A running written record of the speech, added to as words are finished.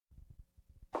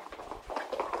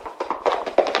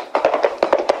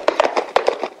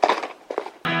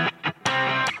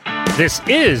This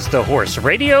is the Horse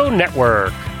Radio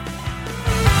Network.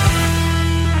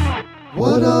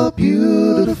 What a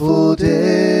beautiful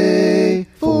day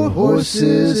for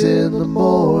horses in the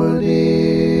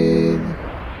morning.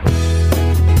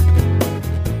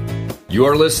 You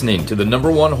are listening to the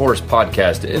 #1 horse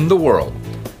podcast in the world.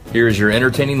 Here is your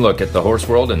entertaining look at the horse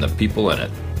world and the people in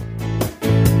it.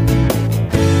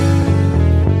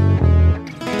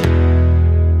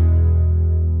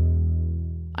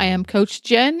 I am Coach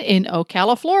Jen in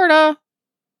Ocala, Florida.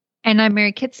 And I'm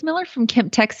Mary Kitzmiller from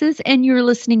Kemp, Texas, and you're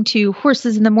listening to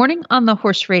Horses in the Morning on the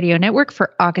Horse Radio Network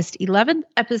for August 11th,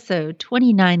 episode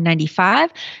 2995.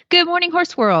 Good morning,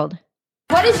 Horse World.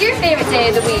 What is your favorite day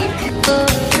of the week?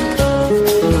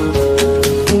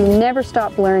 You never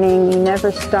stop learning. You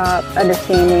never stop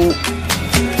understanding.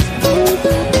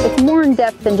 It's more in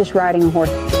depth than just riding a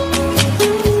horse.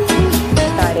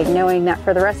 Exciting, knowing that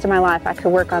for the rest of my life I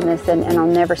could work on this and I'll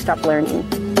never stop learning.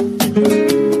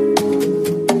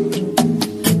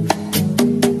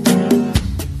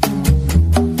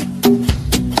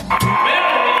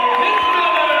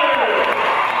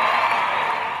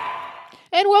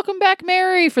 And welcome back,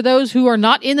 Mary. For those who are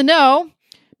not in the know,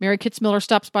 Mary Kitzmiller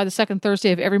stops by the second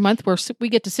Thursday of every month where we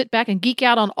get to sit back and geek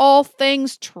out on all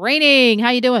things training. How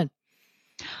you doing?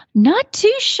 Not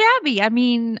too shabby. I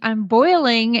mean, I'm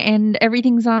boiling and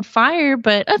everything's on fire,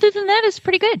 but other than that, it's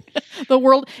pretty good. The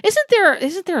world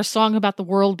isn't there a song about the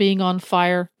world being on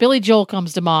fire? Billy Joel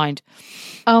comes to mind.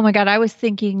 Oh my God, I was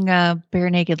thinking Bare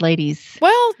Naked Ladies.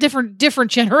 Well, different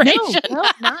generation. No,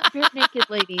 not Bare Naked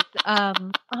Ladies. Oh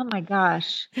my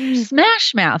gosh,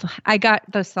 Smash Mouth. I got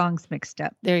those songs mixed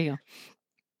up. There you go.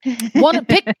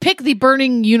 Pick the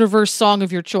Burning Universe song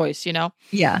of your choice. You know.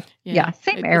 Yeah.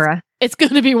 Same era. It's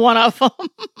going to be one of them.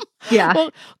 Yeah.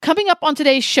 Well, coming up on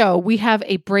today's show, we have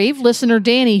a brave listener,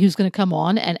 Danny, who's going to come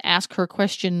on and ask her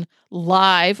question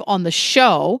live on the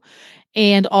show.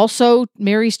 And also,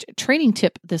 Mary's training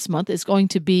tip this month is going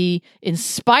to be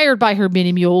inspired by her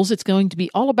mini mules. It's going to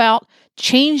be all about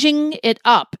changing it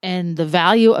up and the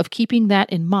value of keeping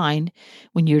that in mind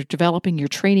when you're developing your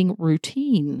training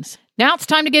routines. Now it's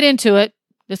time to get into it.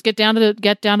 Let's get down to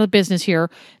the business here.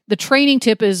 The training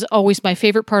tip is always my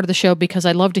favorite part of the show because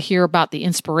I love to hear about the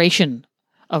inspiration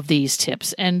of these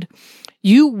tips. And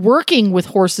you working with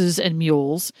horses and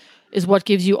mules is what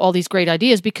gives you all these great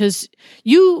ideas because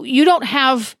you don't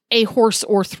have a horse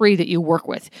or three that you work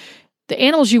with. The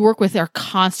animals you work with are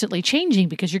constantly changing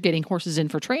because you're getting horses in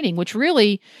for training, which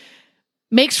really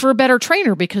makes for a better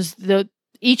trainer because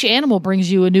each animal brings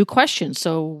you a new question.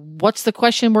 So what's the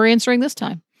question we're answering this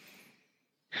time?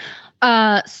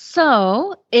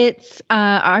 So it's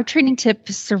our training tip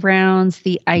surrounds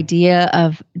the idea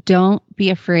of don't be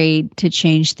afraid to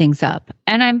change things up.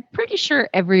 And I'm pretty sure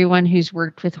everyone who's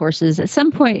worked with horses at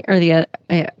some point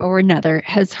or another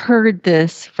has heard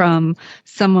this from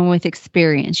someone with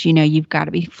experience. You know, you've got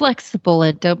to be flexible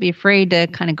and don't be afraid to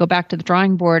kind of go back to the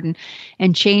drawing board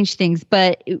and change things.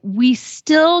 But we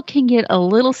still can get a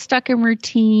little stuck in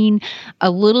routine,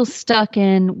 a little stuck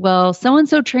in, well,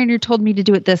 so-and-so trainer told me to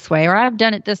do it this way, or I've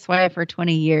done it this way for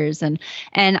 20 years. And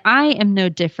I am no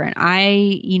different.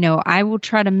 I will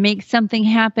try to make something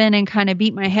happen and kind of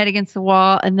beat my head against the wall.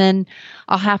 And then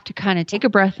I'll have to kind of take a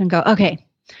breath and go, okay,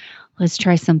 let's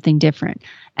try something different.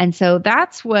 And so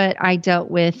that's what I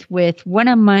dealt with one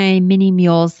of my mini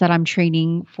mules that I'm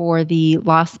training for the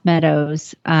Lost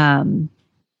Meadows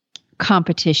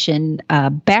competition,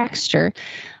 Baxter.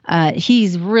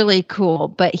 He's really cool,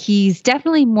 but he's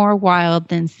definitely more wild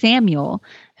than Samuel,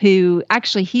 who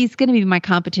actually he's going to be my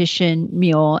competition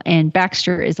mule, and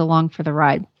Baxter is along for the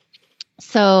ride.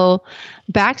 So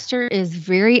Baxter is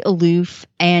very aloof,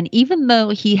 and even though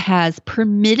he has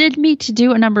permitted me to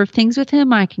do a number of things with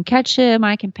him, I can catch him,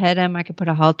 I can pet him, I can put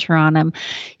a halter on him.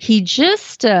 He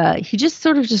just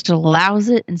sort of just allows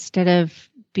it instead of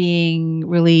being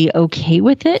really okay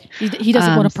with it. He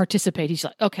doesn't want to participate. He's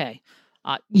like, okay,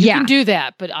 you can do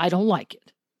that, but I don't like it.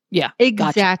 Yeah,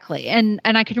 exactly. Gotcha.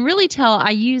 And I can really tell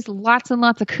I use lots and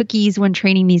lots of cookies when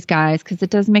training these guys because it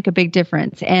does make a big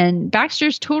difference. And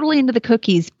Baxter's totally into the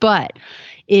cookies, but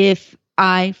if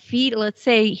I feed, let's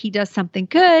say he does something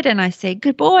good and I say,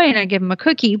 good boy, and I give him a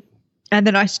cookie, and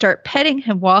then I start petting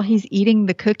him while he's eating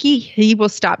the cookie, he will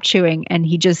stop chewing and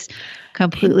he just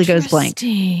completely goes blank.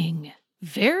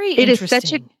 Very it interesting. Is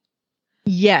such a,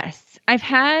 yes. I've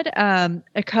had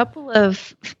a couple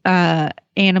of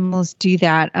animals do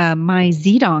that. My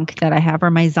Zedonk that I have,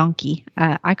 or my Zonky,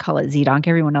 I call it Zedonk.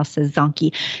 Everyone else says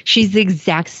Zonky. She's the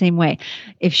exact same way.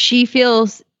 If she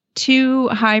feels too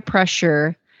high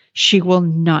pressure, she will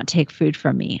not take food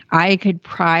from me. I could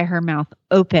pry her mouth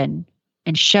open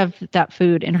and shove that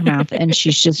food in her mouth, and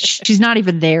she's not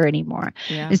even there anymore.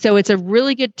 Yeah. And so it's a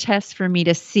really good test for me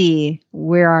to see,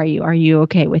 where are you? Are you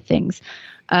okay with things?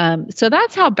 So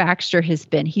that's how Baxter has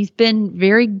been. He's been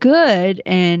very good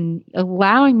and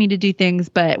allowing me to do things,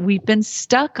 but we've been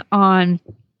stuck on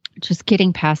just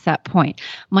getting past that point.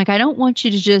 I'm like, I don't want you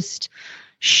to just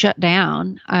shut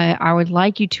down. I would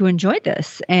like you to enjoy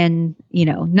this and,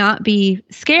 not be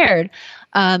scared.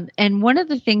 And one of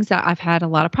the things that I've had a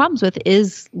lot of problems with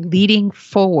is leading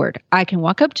forward. I can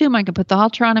walk up to him. I can put the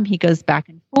halter on him. He goes back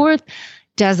and forth,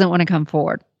 doesn't want to come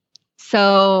forward.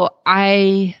 So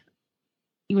I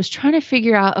was trying to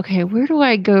figure out, okay, where do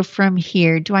I go from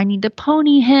here? Do I need to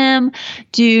pony him?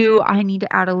 Do I need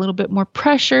to add a little bit more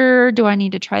pressure? Do I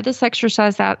need to try this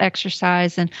exercise, that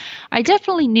exercise? And I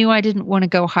definitely knew I didn't want to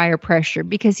go higher pressure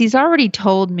because he's already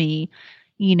told me,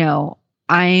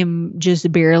 I'm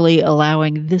just barely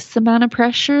allowing this amount of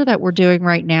pressure that we're doing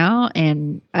right now.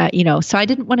 And, so I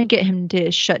didn't want to get him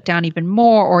to shut down even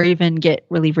more or even get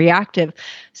really reactive.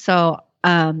 So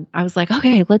I was like,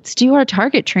 okay, let's do our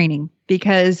target training,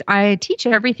 because I teach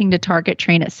everything to target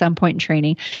train at some point in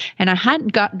training. And I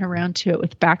hadn't gotten around to it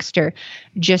with Baxter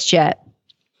just yet.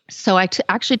 So I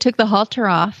actually took the halter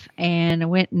off and I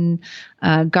went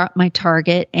and got my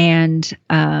target, and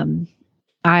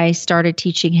I started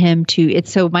teaching him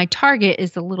so my target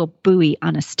is a little buoy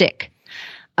on a stick.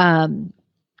 And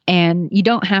you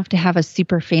don't have to have a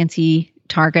super fancy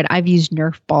target. I've used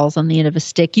Nerf balls on the end of a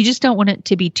stick. You just don't want it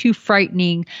to be too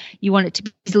frightening. You want it to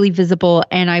be easily visible.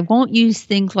 And I won't use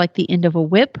things like the end of a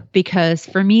whip, because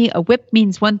for me, a whip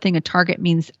means one thing, a target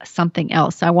means something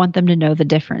else. I want them to know the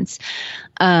difference.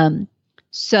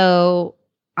 So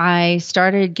I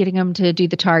started getting him to do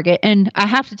the target. And I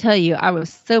have to tell you, I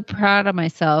was so proud of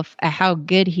myself at how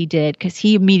good he did, because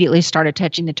he immediately started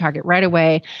touching the target right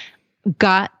away,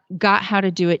 got how to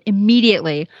do it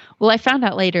immediately. Well, I found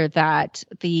out later that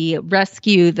the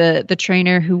rescue, the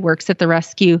trainer who works at the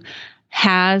rescue,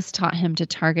 has taught him to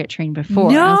target train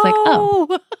before. No! And I was like,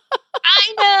 oh,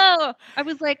 I know. I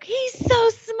was like, he's so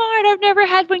smart. I've never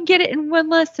had one get it in one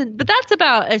lesson. But that's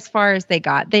about as far as they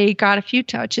got. They got a few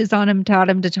touches on him, taught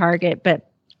him to target,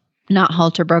 but not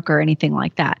halter broke or anything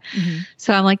like that. Mm-hmm.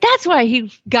 So I'm like, that's why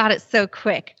he got it so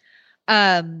quick.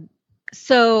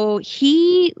 So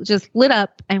he just lit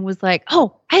up and was like,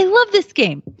 oh, I love this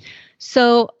game.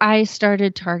 So I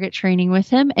started target training with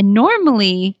him. And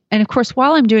normally, and of course,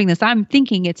 while I'm doing this, I'm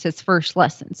thinking it's his first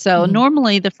lesson. So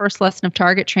normally the first lesson of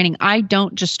target training, I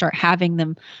don't just start having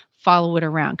them follow it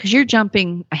around, because you're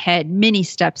jumping ahead many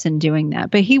steps in doing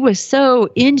that. But he was so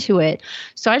into it.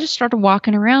 So I just started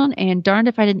walking around, and darned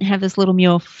if I didn't have this little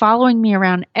mule following me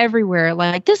around everywhere.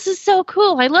 Like, this is so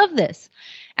cool. I love this.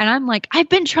 And I'm like, I've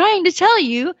been trying to tell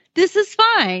you this is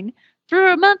fine for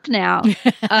a month now.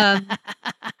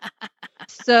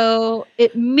 So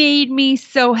it made me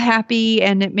so happy,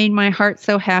 and it made my heart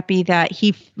so happy that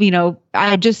he,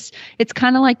 it's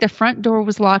kind of like the front door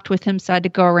was locked with him. So I had to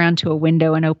go around to a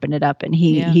window and open it up. And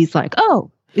he's like,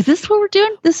 oh, is this what we're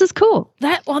doing? This is cool.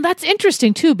 That's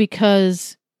interesting too,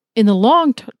 because in the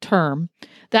long term,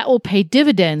 that will pay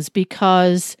dividends,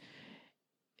 because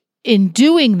in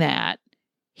doing that,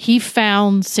 he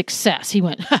found success. He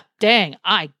went, dang,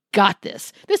 I got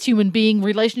this. This human being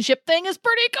relationship thing is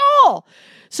pretty cool.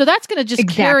 So that's going to just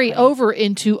carry over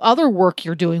into other work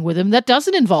you're doing with him that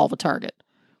doesn't involve a target.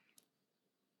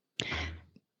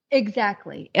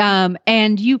 Exactly.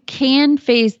 And you can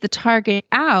phase the target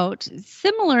out,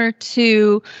 similar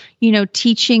to,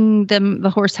 teaching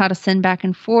the horse how to send back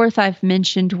and forth. I've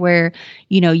mentioned where,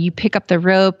 you pick up the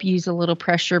rope, use a little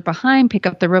pressure behind, pick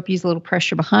up the rope, use a little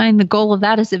pressure behind. The goal of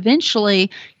that is eventually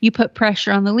you put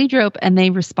pressure on the lead rope and they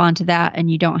respond to that,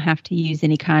 and you don't have to use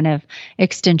any kind of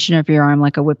extension of your arm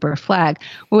like a whip or a flag.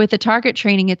 Well, with the target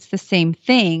training, it's the same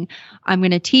thing. I'm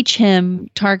going to teach him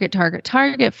target,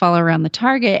 follow around the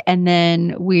target. And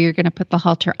then we're going to put the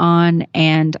halter on,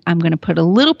 and I'm going to put a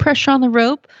little pressure on the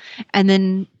rope and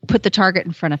then put the target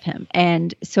in front of him.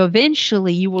 And so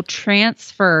eventually you will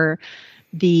transfer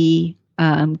the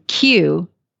cue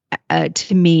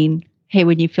to mean, hey,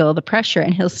 when you feel the pressure,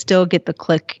 and he'll still get the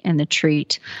click and the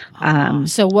treat.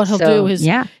 So what he'll do is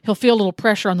he'll feel a little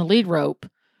pressure on the lead rope,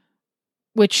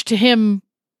 which to him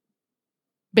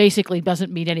basically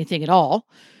doesn't mean anything at all.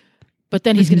 But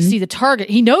then he's going to see the target.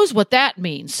 He knows what that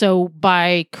means. So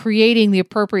by creating the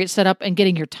appropriate setup and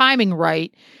getting your timing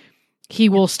right, he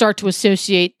will start to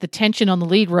associate the tension on the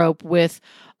lead rope with,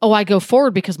 oh, I go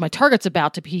forward because my target's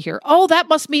about to be here. Oh, that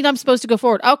must mean I'm supposed to go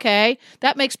forward. Okay,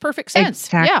 that makes perfect sense.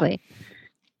 Exactly.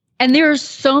 Yeah. And there are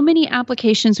so mmany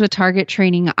applications with target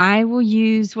training. I will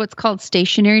use what's called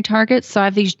stationary targets. So I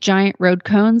have these giant road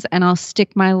cones, and I'll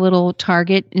stick my little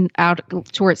target out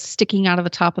to where it's sticking out of the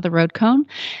top of the road cone,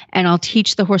 and I'll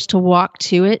teach the horse to walk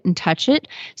to it and touch it.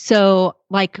 So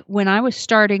like when I was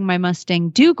starting my Mustang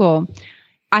Dougal,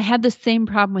 I had the same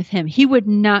problem with him. He would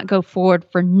not go forward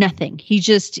for nothing.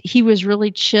 He was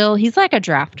really chill. He's like a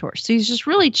draft horse. So he's just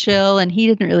really chill, and he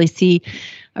didn't really see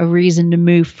a reason to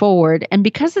move forward. And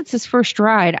because it's his first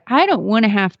ride, I don't want to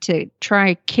have to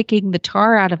try kicking the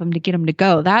tar out of him to get him to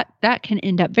go. That can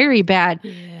end up very bad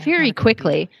very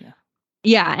quickly.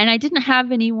 Yeah. And I didn't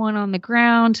have anyone on the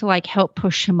ground to like help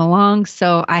push him along.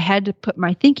 So I had to put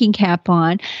my thinking cap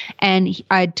on, and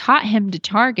I taught him to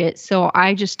target. So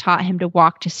I just taught him to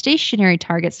walk to stationary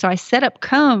targets. So I set up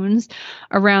cones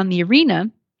around the arena,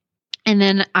 and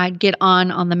then I'd get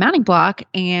on the mounting block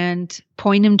and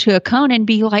point him to a cone and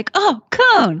be like, oh,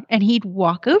 cone. And he'd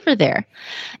walk over there.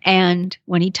 And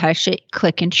when he touched it,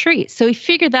 click and treat. So he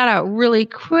figured that out really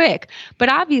quick. But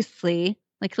obviously,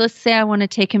 like, let's say I want to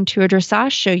take him to a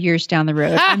dressage show years down the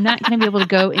road. I'm not going to be able to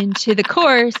go into the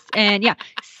course and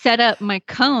set up my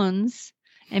cones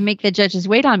and make the judges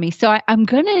wait on me. So I'm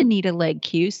going to need a leg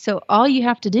cue. So all you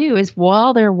have to do is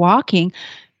while they're walking,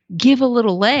 give a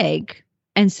little leg.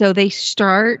 And so they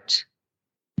start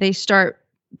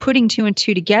putting two and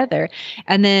two together.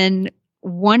 And then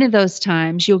one of those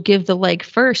times you'll give the leg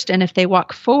first. And if they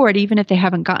walk forward, even if they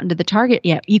haven't gotten to the target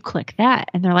yet, you click that.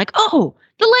 And they're like, oh,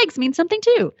 the legs mean something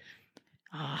too.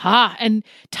 Aha. And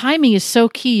timing is so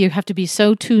key. You have to be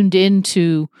so tuned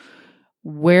into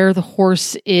where the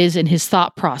horse is in his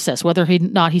thought process, whether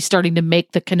he's starting to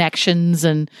make the connections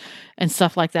and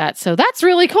stuff like that. So that's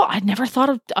really cool. I never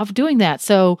thought of doing that.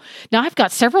 So now I've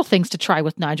got several things to try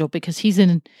with Nigel, because he's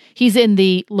in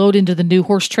the load into the new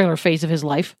horse trailer phase of his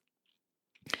life.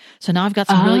 So now I've got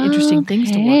some really interesting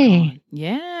things to work on.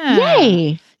 Yeah.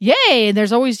 Yay. Yay. And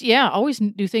there's always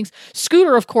new things.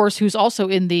 Scooter, of course, who's also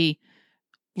in the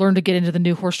learn to get into the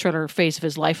new horse trailer phase of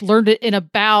his life, learned it in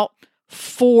about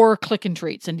 4 click and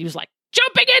treats, and he was like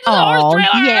jumping into the horse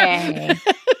trailer. Yay.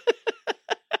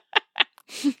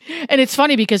 And it's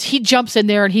funny because he jumps in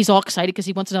there and he's all excited because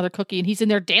he wants another cookie, and he's in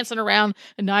there dancing around,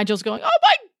 and Nigel's going, "Oh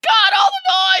my God, all the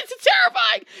noise! It's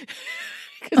terrifying."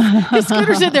 Because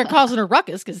Scooter's in there causing a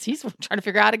ruckus because he's trying to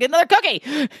figure out how to get another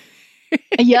cookie.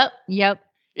 Yep. Yep.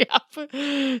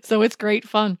 So it's great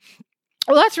fun.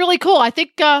 Well, that's really cool. I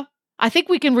think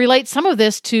we can relate some of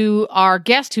this to our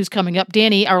guest who's coming up,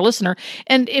 Danny, our listener.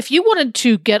 And if you wanted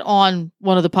to get on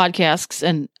one of the podcasts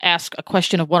and ask a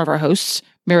question of one of our hosts,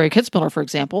 Mary Kitzmiller, for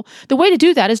example, the way to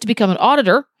do that is to become an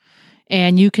auditor.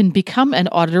 And you can become an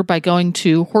auditor by going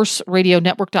to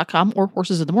horseradionetwork.com or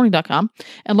horsesinthemorning.com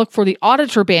and look for the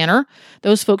auditor banner.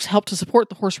 Those folks help to support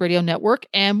the Horse Radio Network.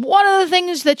 And one of the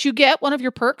things that you get, one of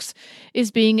your perks, is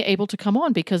being able to come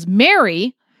on, because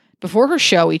Mary, before her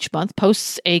show each month,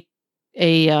 posts a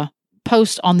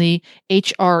post on the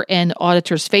HRN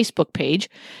Auditors Facebook page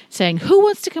saying, who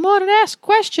wants to come on and ask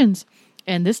questions?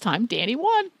 And this time, Danny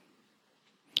won.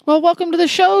 Well, welcome to the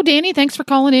show, Danny. Thanks for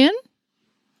calling in.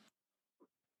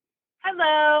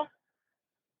 Hello.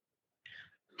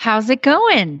 How's it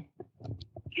going?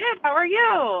 Good. How are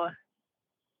you?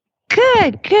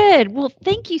 Good. Well,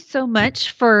 thank you so much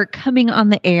for coming on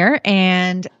the air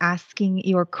and asking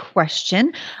your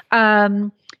question.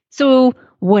 So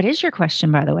what is your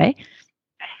question, by the way?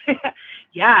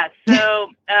 Yeah. So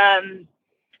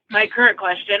my current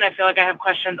question, I feel like I have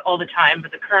questions all the time,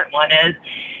 but the current one is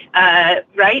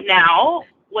right now,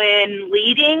 when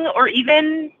leading or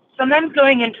even sometimes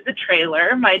going into the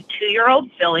trailer, my 2-year-old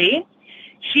filly,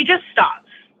 she just stops.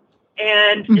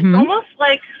 And it's almost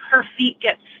like her feet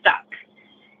get stuck.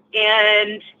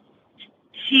 And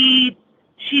she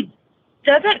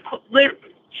doesn't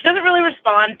really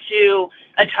respond to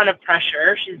a ton of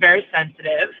pressure. She's very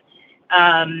sensitive.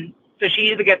 So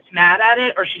she either gets mad at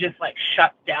it or she just like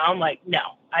shuts down, like, no,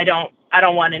 I don't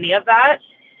want any of that.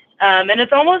 And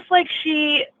it's almost like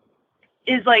she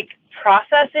is like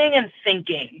processing and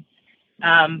thinking.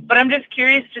 But I'm just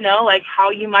curious to know like how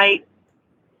you might,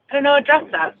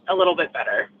 adjust that a little bit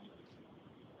better.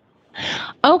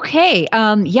 Okay.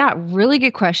 Yeah, really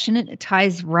good question. It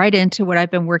ties right into what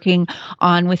I've been working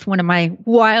on with one of my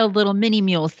wild little mini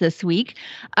mules this week.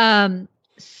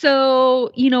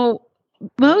 So,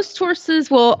 most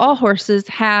horses, well, all horses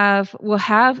will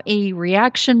have a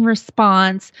reaction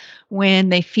response when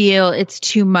they feel it's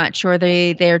too much, or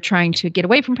they're trying to get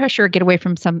away from pressure or get away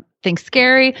from something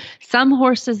scary. Some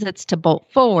horses, it's to bolt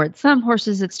forward. Some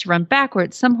horses, it's to run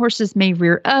backwards. Some horses may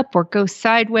rear up or go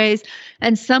sideways.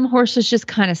 And some horses just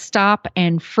kind of stop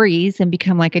and freeze and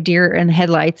become like a deer in the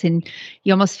headlights. And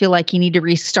you almost feel like you need to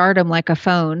restart them like a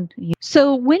phone.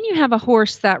 So when you have a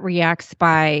horse that reacts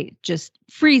by just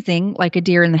freezing like a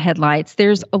deer in the headlights,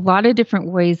 there's a lot of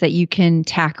different ways that you can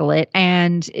tackle it.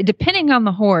 And depending on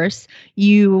the horse,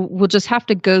 you will just have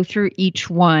to go through each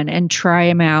one and try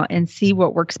them out and see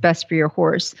what works best for your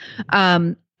horse.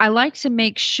 I like to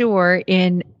make sure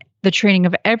in the training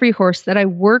of every horse that I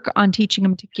work on teaching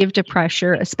them to give to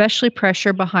pressure, especially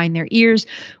pressure behind their ears,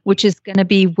 which is going to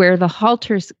be where the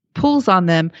halters pulls on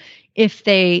them if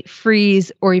they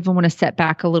freeze or even want to set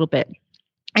back a little bit.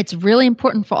 It's really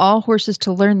important for all horses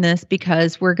to learn this,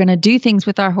 because we're going to do things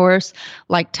with our horse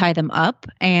like tie them up.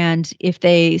 And if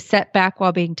they set back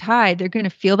while being tied, they're going to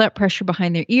feel that pressure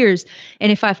behind their ears.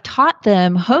 And if I've taught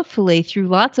them, hopefully through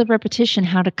lots of repetition,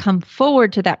 how to come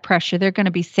forward to that pressure, they're going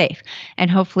to be safe.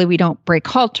 And hopefully we don't break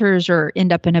halters or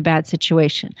end up in a bad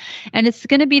situation. And it's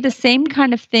going to be the same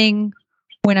kind of thing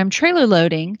when I'm trailer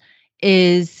loading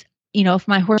is, if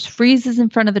my horse freezes in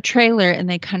front of the trailer and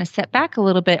they kind of set back a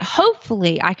little bit,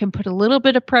 hopefully I can put a little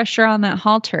bit of pressure on that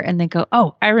halter and they go,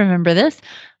 oh, I remember this.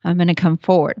 I'm going to come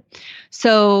forward.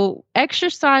 So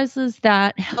exercises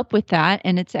that help with that,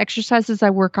 and it's exercises I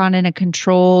work on in a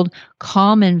controlled,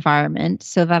 calm environment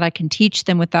so that I can teach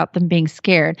them without them being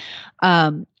scared,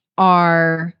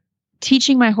 are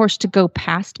teaching my horse to go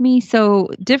past me.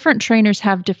 So different trainers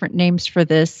have different names for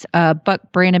this. Buck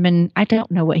Brannaman, I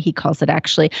don't know what he calls it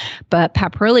actually, but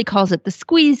Paparelli calls it the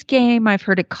squeeze game. I've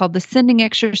heard it called the sending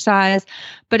exercise.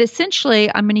 But essentially,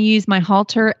 I'm going to use my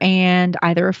halter and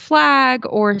either a flag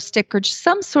or a stick or just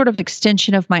some sort of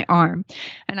extension of my arm.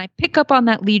 And I pick up on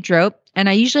that lead rope, and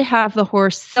I usually have the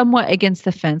horse somewhat against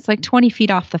the fence, like 20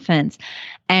 feet off the fence.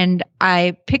 And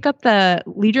I pick up the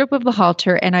lead rope of the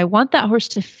halter, and I want that horse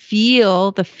to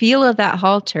feel the feel of that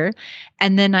halter.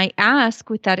 And then I ask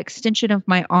with that extension of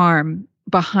my arm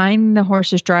behind the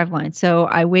horse's drive line. So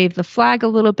I wave the flag a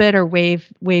little bit or wave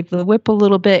the whip a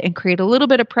little bit and create a little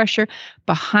bit of pressure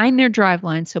behind their drive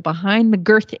line. So behind the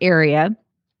girth area,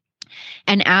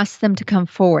 and ask them to come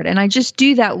forward. And I just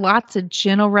do that lots of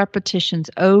gentle repetitions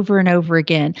over and over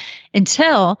again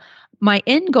until my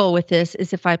end goal with this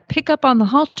is if I pick up on the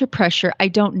halter pressure, I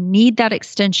don't need that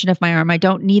extension of my arm. I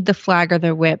don't need the flag or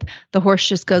the whip. The horse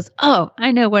just goes, oh,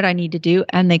 I know what I need to do.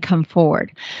 And they come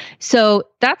forward. So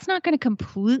that's not going to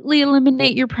completely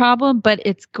eliminate your problem, but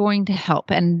it's going to help.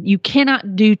 And you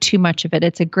cannot do too much of it.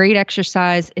 It's a great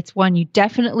exercise. It's one you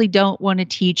definitely don't want to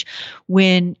teach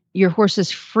when your horse is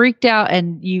freaked out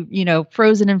and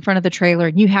frozen in front of the trailer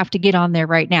and you have to get on there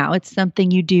right now. It's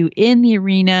something you do in the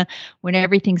arena when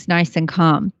everything's nice and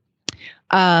calm.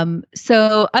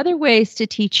 So other ways to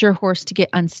teach your horse to get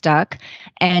unstuck,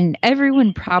 and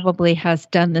everyone probably has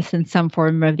done this in some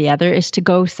form or the other, is to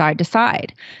go side to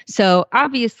side. So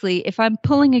obviously, if I'm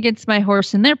pulling against my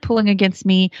horse and they're pulling against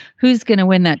me, who's going to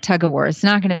win that tug of war? It's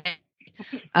not going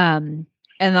to.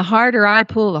 And the harder I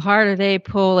pull, the harder they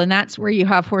pull. And that's where you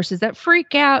have horses that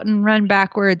freak out and run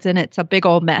backwards, and it's a big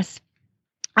old mess.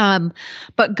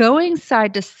 But going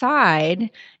side to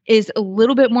side is a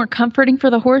little bit more comforting for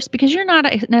the horse because you're not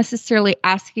necessarily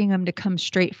asking them to come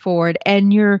straight forward,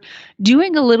 and you're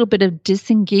doing a little bit of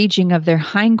disengaging of their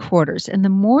hindquarters. And the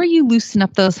more you loosen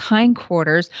up those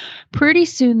hindquarters, pretty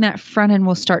soon that front end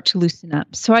will start to loosen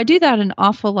up. So I do that an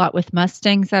awful lot with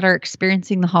Mustangs that are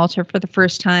experiencing the halter for the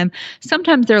first time.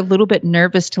 Sometimes they're a little bit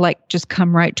nervous to just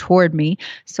come right toward me.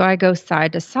 So I go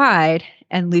side to side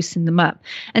and loosen them up.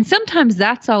 And sometimes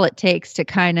that's all it takes to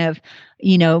kind of,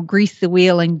 grease the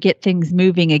wheel and get things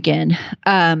moving again.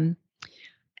 An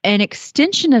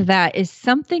extension of that is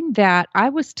something that I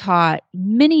was taught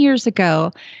many years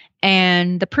ago.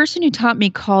 And the person who taught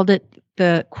me called it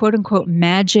the quote unquote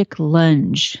magic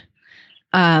lunge.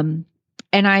 And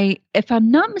if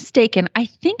I'm not mistaken, I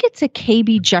think it's a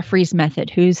KB Jeffries method,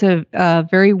 who's a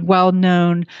very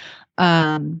well-known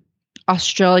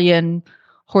Australian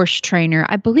horse trainer,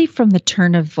 I believe from the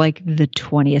turn of the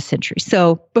 20th century.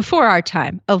 So before our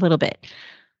time, a little bit.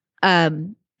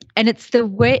 And it's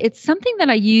something that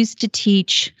I use to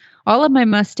teach all of my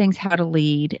Mustangs how to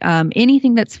lead.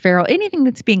 Anything that's feral, anything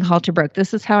that's being halter broke,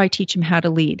 this is how I teach them how to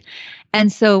lead.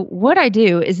 And so what I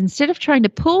do is instead of trying to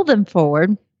pull them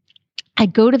forward, I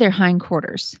go to their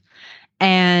hindquarters,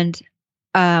 and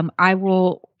I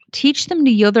will teach them to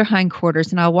yield their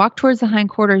hindquarters, and I'll walk towards the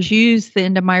hindquarters, use the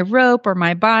end of my rope or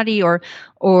my body or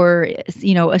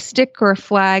a stick or a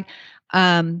flag.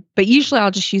 But usually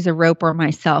I'll just use a rope or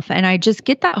myself, and I just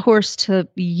get that horse to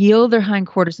yield their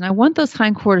hindquarters. And I want those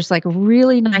hindquarters like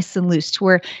really nice and loose to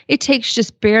where it takes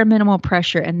just bare minimal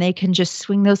pressure and they can just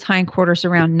swing those hindquarters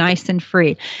around nice and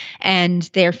free. And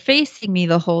they're facing me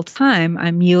the whole time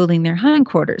I'm yielding their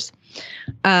hindquarters.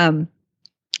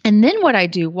 And then what I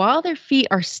do while their feet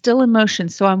are still in motion,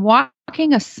 so I'm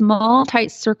walking a small,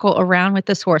 tight circle around with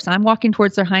this horse. I'm walking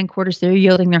towards their hindquarters. They're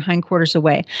yielding their hindquarters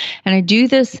away. And I do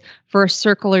this for a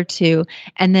circle or two.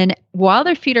 And then while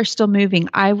their feet are still moving,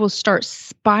 I will start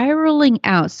spiraling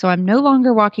out. So I'm no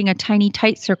longer walking a tiny,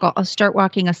 tight circle. I'll start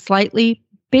walking a slightly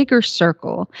bigger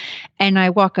circle, and I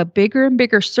walk a bigger and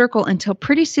bigger circle until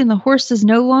pretty soon the horse is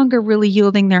no longer really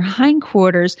yielding their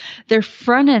hindquarters. Their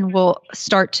front end will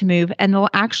start to move, and they'll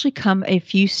actually come a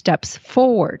few steps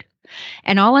forward.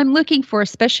 And all I'm looking for,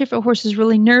 especially if a horse is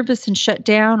really nervous and shut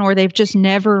down, or they've just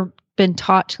never been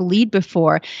taught to lead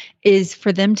before, is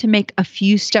for them to make a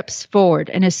few steps forward.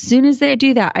 And as soon as they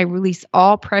do that, I release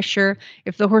all pressure.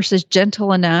 If the horse is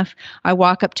gentle enough, I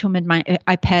walk up to him and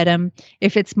I pet him.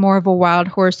 If it's more of a wild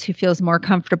horse who feels more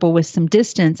comfortable with some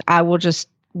distance, I will just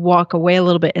walk away a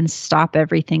little bit and stop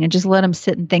everything and just let them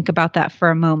sit and think about that for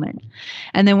a moment.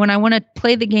 And then when I want to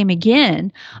play the game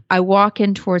again, I walk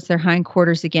in towards their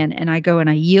hindquarters again, and I go and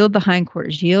I yield the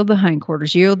hindquarters, yield the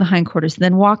hindquarters, yield the hindquarters,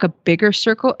 then walk a bigger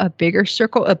circle, a bigger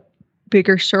circle, a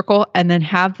bigger circle, and then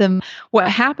have them. What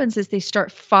happens is they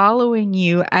start following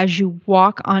you as you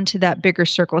walk onto that bigger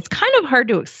circle. It's kind of hard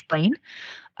to explain.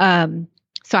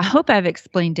 So I hope I've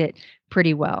explained it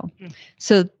pretty well.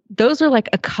 So those are like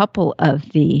a couple of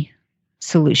the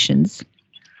solutions.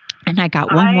 And I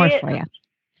got one more for you.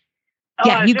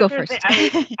 Yeah, you go first.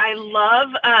 I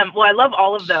love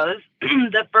all of those.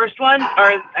 The first one,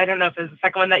 or I don't know if it's the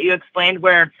second one that you explained,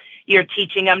 where you're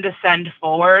teaching them to send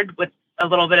forward with a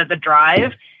little bit of the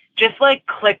drive, just like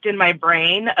clicked in my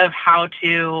brain of how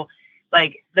to,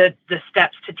 like, the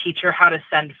steps to teach her how to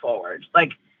send forward.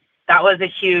 Like, that was a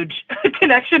huge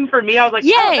connection for me. I was like,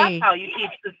 yay! Oh, that's how you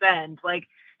teach the send. Like,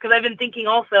 because I've been thinking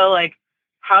also, like,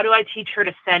 how do I teach her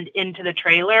to send into the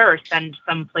trailer or send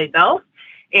someplace else?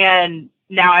 And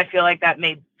now I feel like that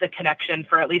made the connection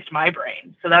for at least my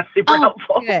brain. So that's super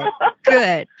helpful.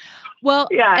 Good. Well,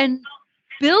 yeah. And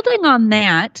building on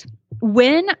that,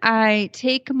 when I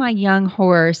take my young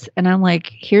horse and I'm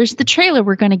like, here's the trailer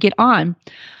we're going to get on.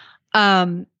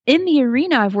 In the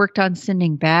arena, I've worked on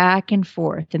sending back and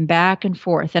forth and back and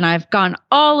forth. And I've gone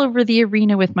all over the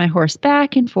arena with my horse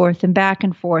back and forth and back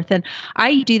and forth. And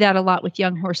I do that a lot with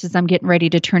young horses I'm getting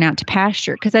ready to turn out to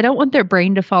pasture, because I don't want their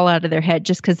brain to fall out of their head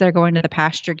just because they're going to the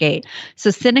pasture gate. So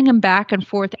sending them back and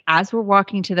forth as we're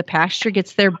walking to the pasture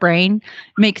gets their brain,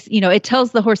 makes, it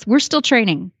tells the horse, we're still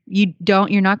training. You're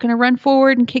not going to run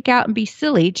forward and kick out and be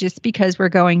silly just because we're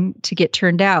going to get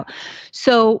turned out.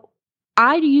 So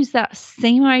I use that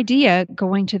same idea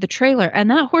going to the trailer,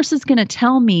 and that horse is going to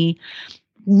tell me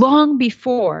long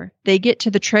before they get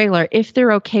to the trailer if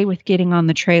they're okay with getting on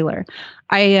the trailer.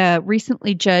 I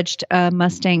recently judged a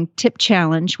Mustang Tip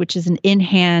Challenge, which is an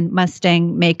in-hand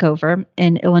Mustang makeover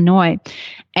in Illinois,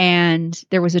 and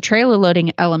there was a trailer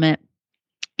loading element.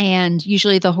 And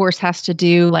usually the horse has to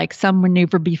do like some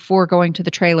maneuver before going to the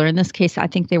trailer. In this case, I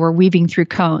think they were weaving through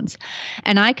cones.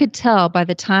 And I could tell by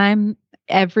the time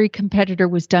every competitor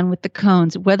was done with the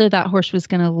cones whether that horse was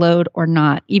going to load or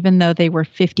not, even though they were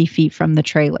 50 feet from the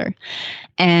trailer.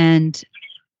 And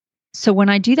so when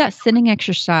I do that sitting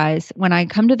exercise, when I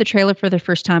come to the trailer for the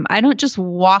first time, I don't just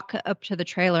walk up to the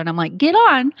trailer and I'm like, get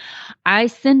on. I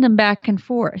send them back and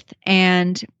forth.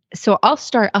 And so I'll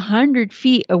start 100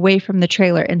 feet away from the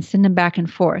trailer and send them back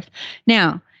and forth.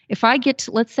 Now, if I get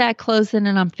to, let's say I close in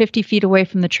and I'm 50 feet away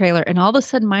from the trailer, and all of a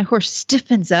sudden my horse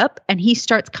stiffens up and he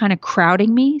starts kind of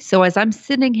crowding me. So as I'm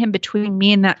sitting him between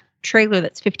me and that trailer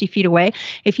that's 50 feet away,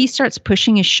 if he starts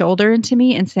pushing his shoulder into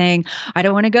me and saying, I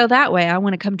don't want to go that way, I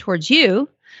want to come towards you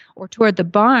or toward the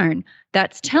barn,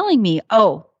 that's telling me,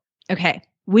 oh, okay,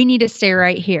 we need to stay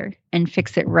right here and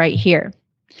fix it right here.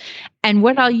 And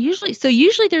what I'll usually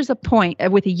there's a point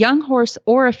with a young horse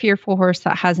or a fearful horse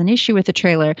that has an issue with the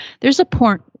trailer, there's a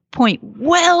point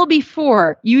well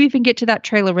before you even get to that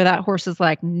trailer where that horse is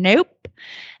like, nope.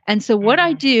 And so what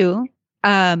I do,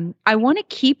 I want to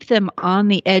keep them on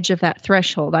the edge of that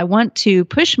threshold. I want to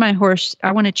push my horse.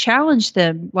 I want to challenge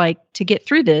them, like, to get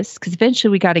through this, because eventually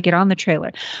we got to get on the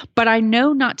trailer. But I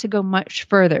know not to go much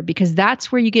further, because that's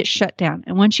where you get shut down.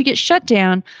 And once you get shut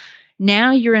down,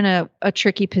 now you're in a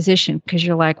tricky position, because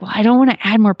you're like, well, I don't want to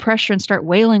add more pressure and start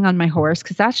wailing on my horse,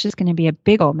 because that's just going to be a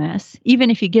big old mess. Even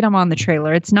if you get them on the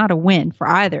trailer, it's not a win for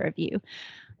either of you.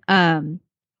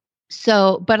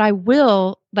 So, but I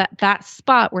will, that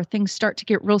spot where things start to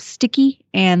get real sticky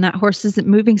and that horse isn't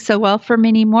moving so well for me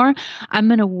anymore, I'm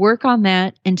going to work on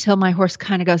that until my horse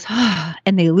kind of goes,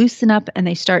 and they loosen up and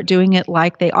they start doing it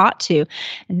like they ought to.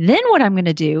 And then what I'm going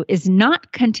to do is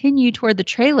not continue toward the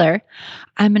trailer.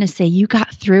 I'm going to say, you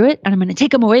got through it, and I'm going to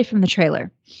take them away from the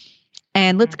trailer.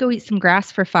 And let's go eat some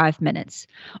grass for 5 minutes.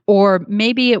 Or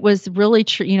maybe it was really,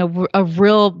 a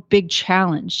real big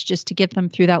challenge just to get them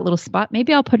through that little spot.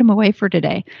 Maybe I'll put them away for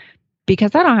today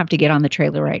because I don't have to get on the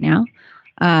trailer right now.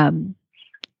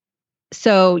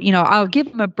 So, I'll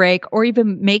give them a break or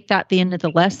even make that the end of the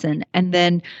lesson. And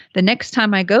then the next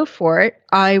time I go for it,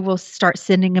 I will start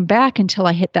sending them back until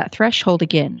I hit that threshold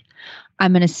again.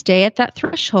 I'm going to stay at that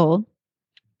threshold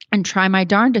and try my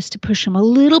darndest to push them a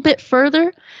little bit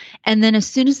further. And then as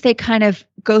soon as they kind of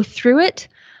go through it,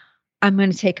 I'm going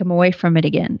to take them away from it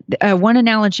again. One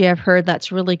analogy I've heard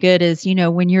that's really good is,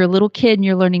 when you're a little kid and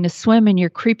you're learning to swim and you're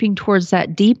creeping towards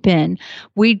that deep end,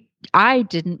 I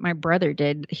didn't, my brother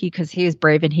did, because he was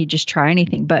brave and he'd just try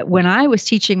anything. But when I was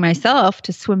teaching myself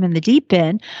to swim in the deep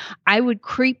end, I would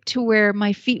creep to where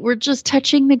my feet were just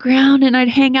touching the ground and I'd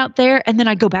hang out there, and then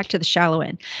I'd go back to the shallow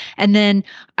end. And then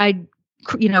I'd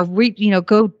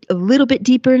go a little bit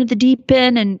deeper into the deep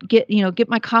end and get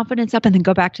my confidence up and then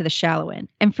go back to the shallow end.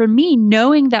 And for me,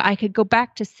 knowing that I could go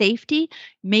back to safety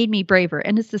made me braver.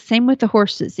 And it's the same with the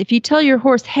horses. If you tell your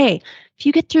horse, hey, if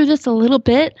you get through this a little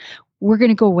bit, we're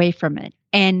going to go away from it.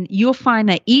 And you'll find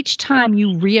that each time you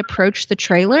reapproach the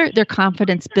trailer, their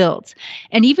confidence builds.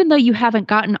 And even though you haven't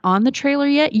gotten on the trailer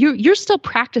yet, you're still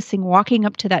practicing walking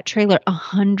up to that trailer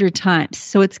 100 times.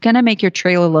 So it's going to make your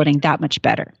trailer loading that much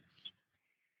better.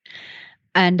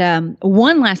 And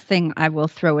one last thing I will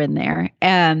throw in there,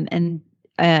 and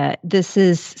this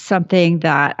is something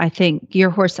that I think your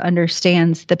horse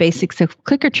understands the basics of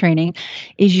clicker training,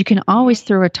 is you can always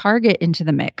throw a target into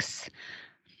the mix.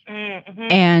 Mm-hmm.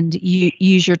 And you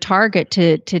use your target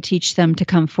to teach them to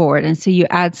come forward. And so you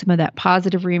add some of that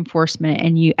positive reinforcement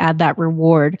and you add that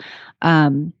reward.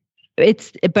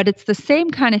 It's the same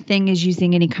kind of thing as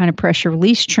using any kind of pressure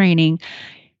release training.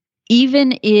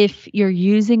 Even if you're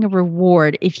using a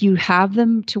reward, if you have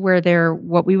them to where they're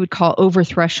what we would call over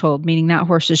threshold, meaning that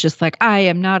horse is just like, I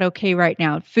am not okay right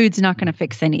now. Food's not going to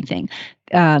fix anything.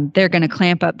 They're going to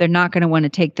clamp up. They're not going to want to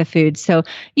take the food. So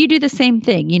you do the same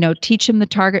thing, teach them the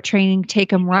target training, take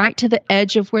them right to the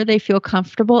edge of where they feel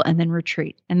comfortable and then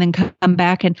retreat and then come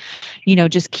back and,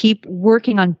 just keep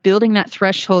working on building that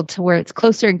threshold to where it's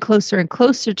closer and closer and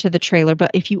closer to the trailer.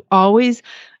 But if you always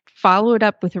follow it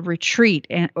up with a retreat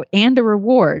and a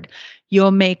reward,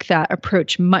 you'll make that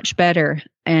approach much better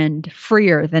and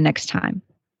freer the next time.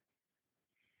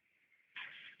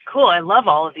 Cool. I love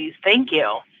all of these. Thank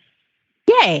you.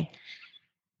 Yay.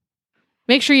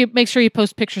 Make sure you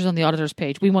post pictures on the auditor's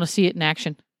page. We want to see it in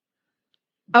action.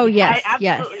 Oh, yes. I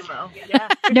absolutely will. Yeah.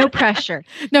 No pressure.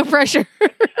 No pressure.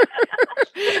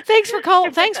 Thanks for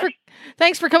calling. Thanks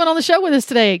for coming on the show with us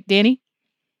today, Danny.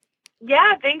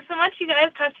 Yeah, thanks so much, you guys.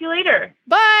 Talk to you later.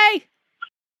 Bye.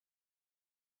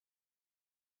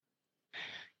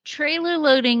 Trailer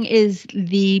loading is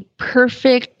the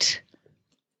perfect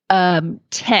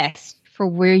test for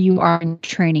where you are in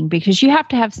training, because you have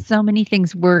to have so many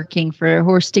things working for a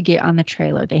horse to get on the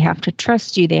trailer. They have to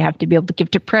trust you. They have to be able to give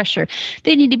to pressure.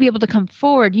 They need to be able to come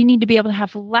forward. You need to be able to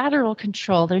have lateral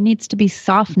control. There needs to be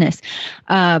softness.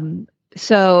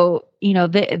 So,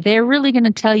 they're really going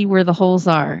to tell you where the holes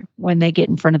are when they get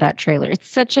in front of that trailer. It's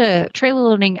such a trailer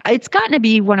loading. It's gotten to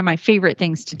be one of my favorite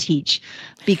things to teach,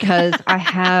 because I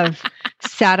have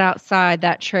sat outside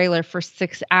that trailer for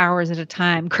 6 hours at a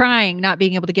time, crying, not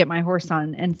being able to get my horse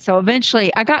on. And so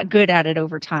eventually I got good at it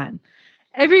over time.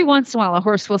 Every once in a while, a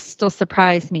horse will still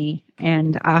surprise me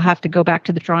and I'll have to go back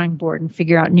to the drawing board and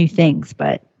figure out new things.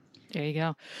 But there you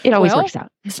go. It always works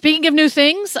out. Speaking of new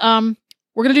things,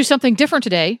 we're going to do something different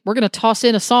today. We're going to toss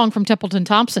in a song from Templeton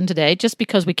Thompson today, just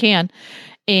because we can.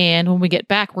 And when we get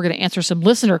back, we're going to answer some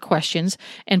listener questions.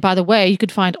 And by the way, you can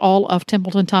find all of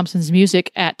Templeton Thompson's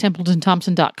music at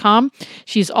templetonthompson.com.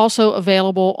 She's also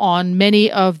available on many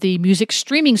of the music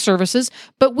streaming services,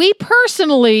 but we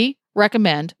personally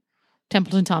recommend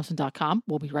templetonthompson.com.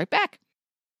 We'll be right back.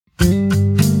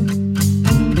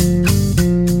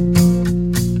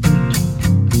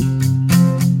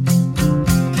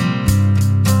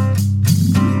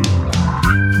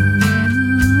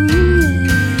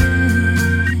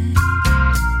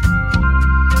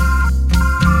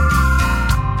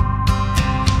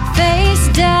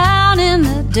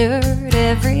 Dirt,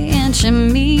 every inch of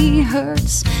me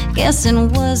hurts.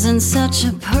 Guessing wasn't such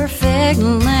a perfect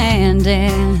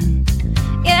landing.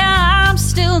 Yeah, I'm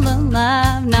still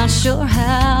alive. Not sure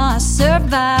how I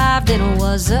survived. It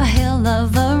was a hell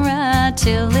of a ride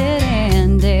till it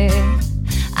ended.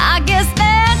 I guess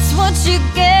that's what you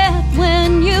get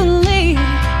when you leave.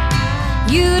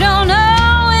 You don't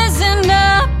always end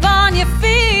up on your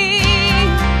feet.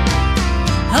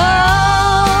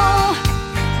 Oh,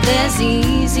 there's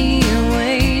easier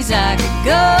ways I could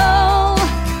go.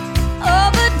 Oh,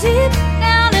 but deep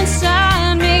down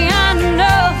inside me, I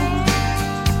know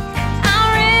I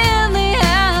really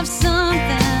have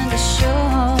something to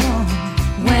show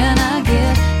when I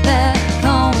get that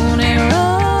pony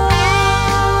road.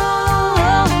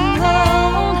 Oh,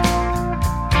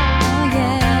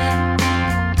 yeah.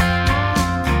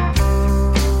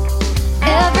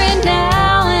 Every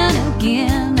now and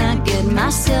again, I get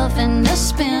myself in the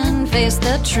spin, face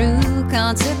the true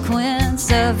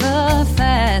consequence of a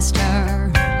fast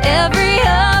turn. Every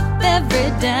up,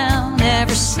 every down,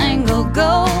 every single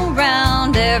go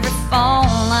round, every fall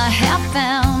I have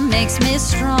found makes me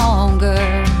stronger.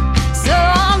 So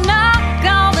I'll knock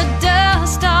all the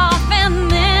dust off and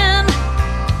then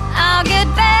I'll get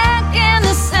back in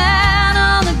the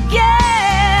saddle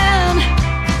again.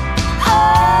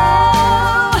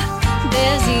 Oh,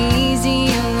 there's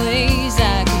easier ways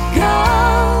I could go.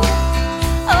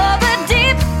 Oh, but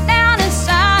deep down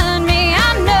inside me,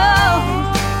 I know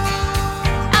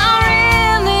I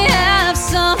really have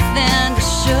something to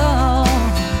show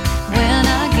when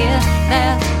I get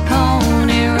that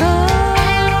pony road.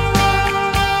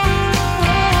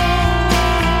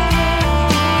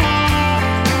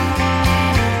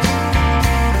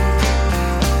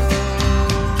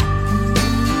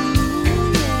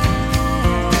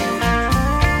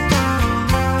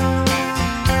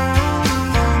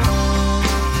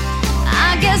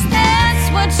 I guess that's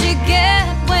what you get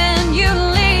when you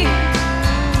leave.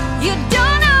 You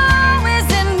don't always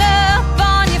end up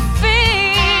on your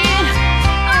feet.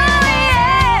 Oh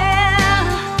yeah,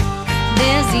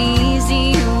 there's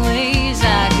easier ways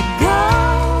I could go.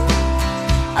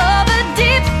 Oh, but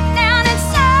deep down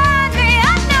inside me,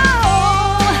 I know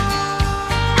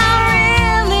I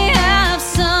really have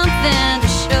something to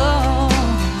show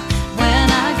when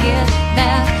I get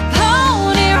that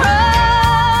pony road.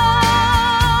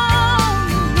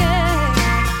 Yeah.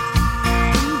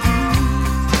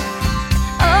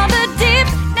 Oh, but deep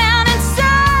down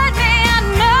inside me, I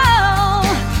know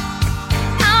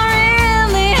I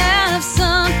really have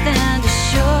something to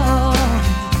show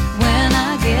when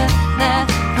I get that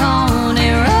pony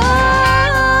road.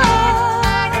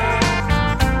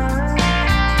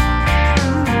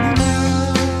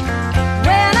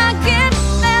 When I get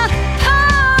that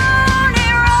pony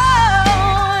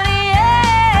road, yeah.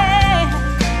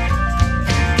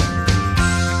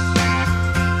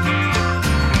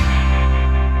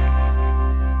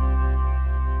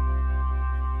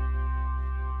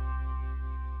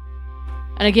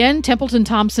 And again,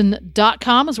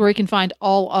 TempletonThompson.com is where you can find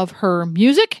all of her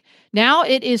music. Now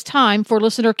it is time for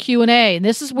listener Q&A. And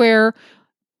this is where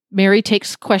Mary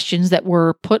takes questions that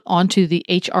were put onto the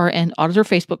HRN Auditor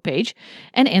Facebook page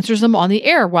and answers them on the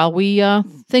air while we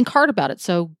think hard about it.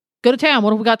 So go to town. What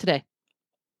have we got today?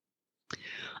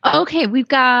 Okay, we've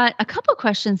got a couple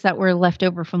questions that were left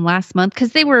over from last month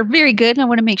because they were very good, and I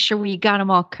want to make sure we got them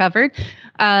all covered.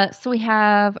 So we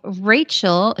have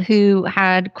Rachel who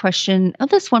had a question. Oh,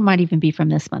 this one might even be from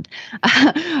this month.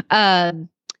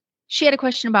 She had a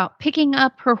question about picking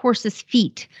up her horse's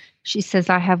feet. She says,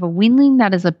 I have a weanling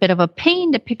that is a bit of a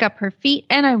pain to pick up her feet,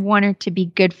 and I want her to be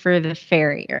good for the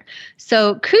farrier.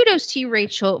 So kudos to you,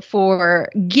 Rachel, for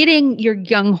getting your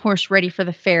young horse ready for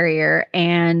the farrier,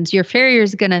 and your farrier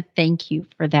is going to thank you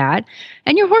for that,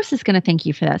 and your horse is going to thank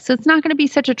you for that. So it's not going to be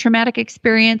such a traumatic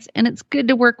experience, and it's good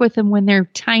to work with them when they're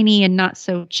tiny and not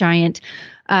so giant.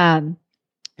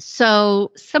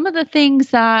 So some of the things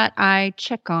that I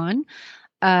check on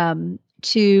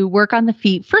to work on the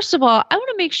feet. First of all, I want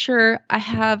to make sure I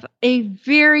have a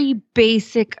very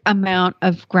basic amount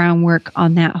of groundwork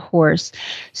on that horse.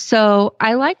 So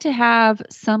I like to have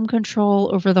some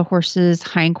control over the horse's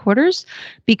hindquarters,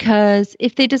 because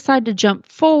if they decide to jump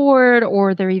forward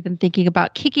or they're even thinking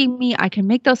about kicking me, I can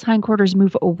make those hindquarters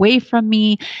move away from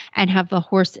me and have the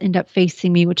horse end up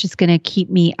facing me, which is going to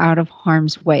keep me out of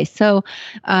harm's way. So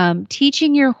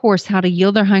teaching your horse how to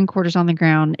yield their hindquarters on the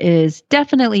ground is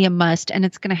definitely a must. And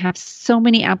it's going to have so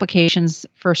many applications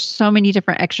for so many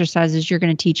different exercises you're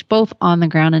going to teach both on the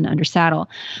ground and under saddle.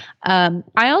 I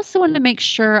also want to make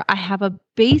sure I have a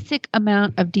basic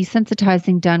amount of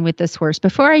desensitizing done with this horse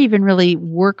before I even really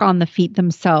work on the feet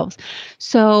themselves.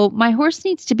 So my horse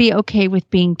needs to be okay with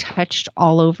being touched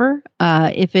all over.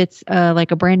 If it's like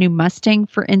a brand new Mustang,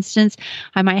 for instance,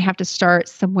 I might have to start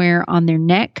somewhere on their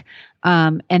neck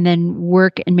and then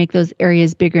work and make those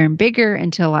areas bigger and bigger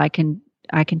until I can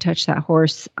touch that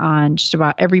horse on just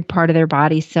about every part of their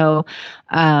body. So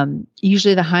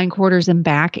usually the hindquarters and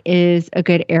back is a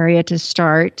good area to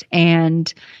start.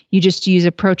 And you just use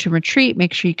approach and retreat.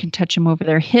 Make sure you can touch them over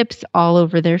their hips, all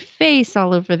over their face,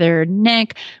 all over their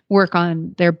neck, work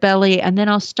on their belly. And then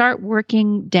I'll start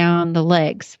working down the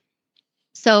legs.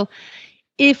 So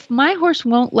if my horse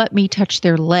won't let me touch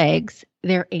their legs,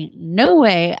 there ain't no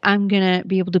way I'm going to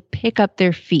be able to pick up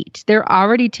their feet. They're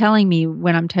already telling me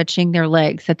when I'm touching their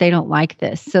legs that they don't like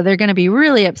this. So they're going to be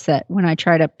really upset when I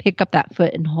try to pick up that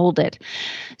foot and hold it.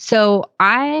 So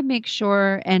I make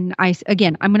sure, and I'm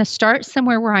going to start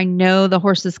somewhere where I know the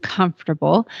horse is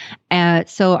comfortable.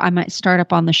 So I might start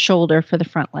up on the shoulder for the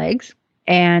front legs,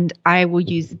 and I will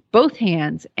use both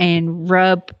hands and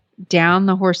rub down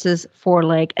the horse's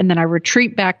foreleg, and then I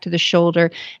retreat back to the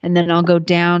shoulder, and then I'll go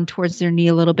down towards their knee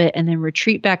a little bit, and then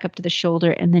retreat back up to the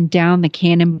shoulder, and then down the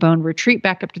cannon bone, retreat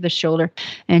back up to the shoulder,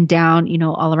 and down,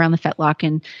 all around the fetlock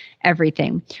and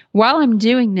everything. While I'm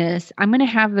doing this, I'm going to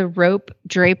have the rope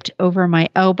draped over my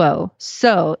elbow.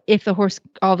 So if the horse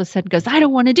all of a sudden goes, I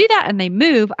don't want to do that, and they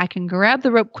move, I can grab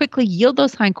the rope quickly, yield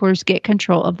those hindquarters, get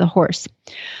control of the horse.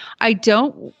 I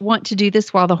don't want to do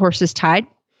this while the horse is tied.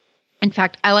 In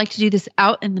fact, I like to do this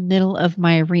out in the middle of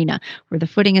my arena where the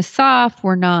footing is soft.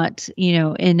 We're not,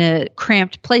 in a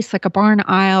cramped place like a barn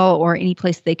aisle or any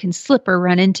place they can slip or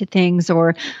run into things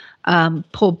or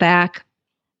pull back.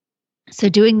 So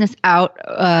doing this out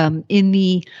in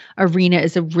the arena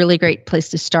is a really great place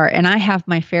to start. And I have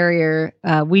my farrier,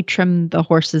 we trim the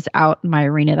horses out in my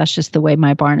arena. That's just the way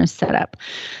my barn is set up.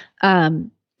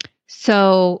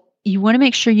 So you want to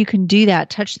make sure you can do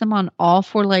that. Touch them on all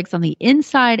four legs, on the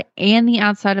inside and the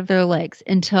outside of their legs,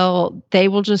 until they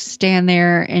will just stand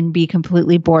there and be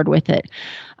completely bored with it.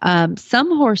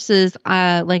 Some horses,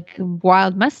 like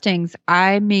wild Mustangs,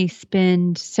 I may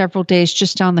spend several days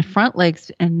just on the front legs,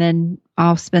 and then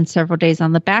I'll spend several days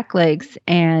on the back legs.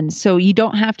 And so you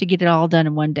don't have to get it all done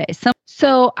in one day.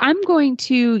 So I'm going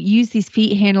to use these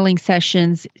feet handling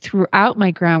sessions throughout my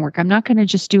groundwork. I'm not going to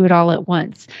just do it all at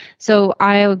once. So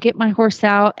I'll get my horse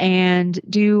out and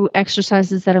do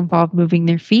exercises that involve moving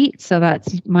their feet. So that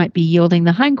might be yielding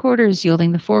the hindquarters,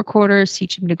 yielding the forequarters,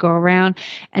 teach them to go around.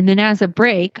 And then as a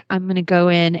break, I'm going to go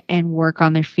in and work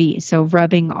on their feet. So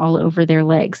rubbing all over their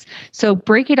legs. So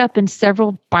break it up in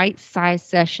several bite-sized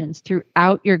sessions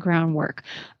throughout your groundwork.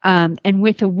 And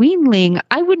with a weanling,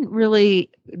 I wouldn't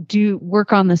really do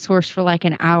work on this horse for like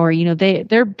an hour.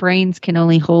 Their brains can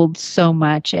only hold so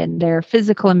much, and their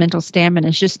physical and mental stamina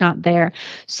is just not there.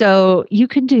 So you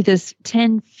can do this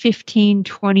 10, 15,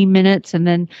 20 minutes and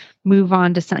then move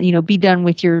on to some, be done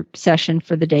with your session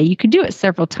for the day. You can do it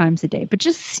several times a day, but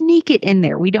just sneak it in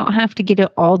there. We don't have to get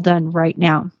it all done right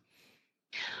now.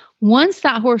 Once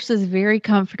that horse is very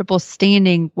comfortable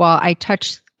standing while I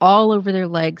touch all over their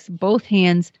legs, both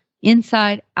hands,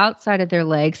 inside, outside of their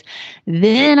legs,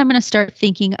 then I'm going to start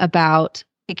thinking about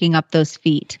picking up those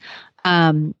feet.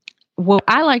 What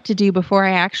I like to do before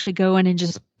I actually go in and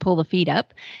just pull the feet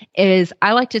up is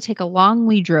I like to take a long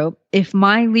lead rope. If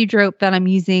my lead rope that I'm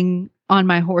using on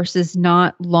my horse is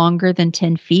not longer than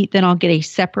 10 feet, then I'll get a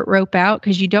separate rope out,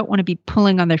 because you don't want to be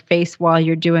pulling on their face while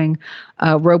you're doing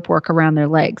rope work around their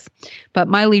legs. But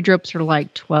my lead ropes are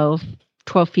like 12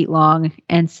 feet long.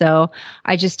 And so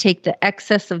I just take the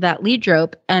excess of that lead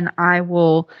rope and I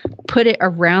will put it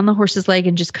around the horse's leg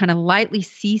and just kind of lightly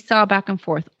seesaw back and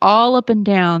forth all up and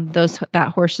down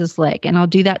that horse's leg. And I'll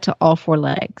do that to all four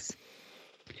legs.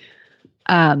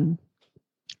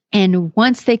 And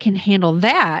once they can handle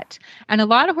that, and a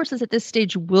lot of horses at this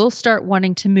stage will start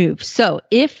wanting to move. So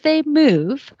if they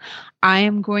move, I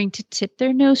am going to tip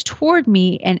their nose toward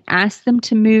me and ask them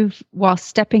to move while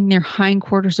stepping their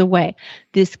hindquarters away.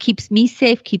 This keeps me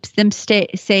safe, keeps them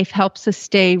safe, helps us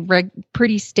stay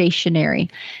pretty stationary.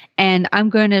 And I'm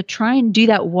going to try and do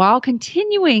that while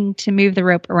continuing to move the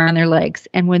rope around their legs.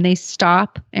 And when they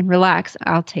stop and relax,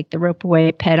 I'll take the rope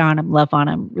away, pet on them, love on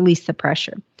them, release the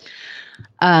pressure.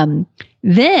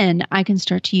 Then I can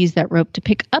start to use that rope to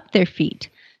pick up their feet.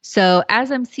 So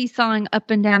as I'm seesawing up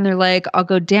and down their leg, I'll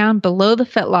go down below the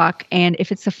fetlock. And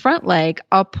if it's a front leg,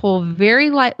 I'll pull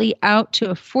very lightly out to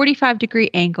a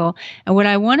 45-degree angle. And what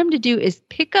I want them to do is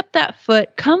pick up that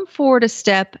foot, come forward a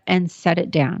step, and set it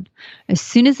down. As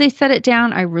soon as they set it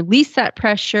down, I release that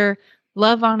pressure,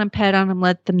 love on them, pet on them,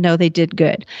 let them know they did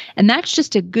good. And that's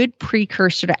just a good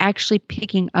precursor to actually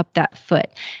picking up that foot.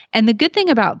 And the good thing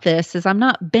about this is I'm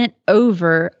not bent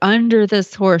over under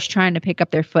this horse trying to pick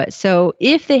up their foot. So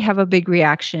if they have a big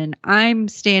reaction, I'm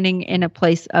standing in a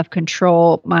place of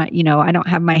control. I don't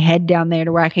have my head down there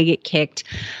to where I could get kicked.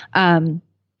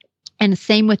 And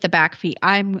same with the back feet.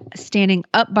 I'm standing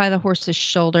up by the horse's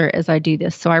shoulder as I do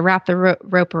this. So I wrap the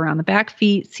rope around the back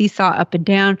feet, seesaw up and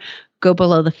down, go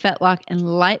below the fetlock, and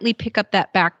lightly pick up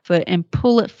that back foot and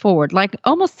pull it forward,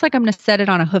 almost like I'm going to set it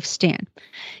on a hoof stand.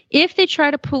 If they try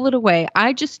to pull it away,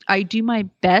 I do my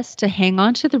best to hang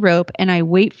on to the rope and I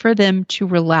wait for them to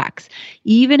relax,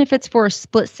 even if it's for a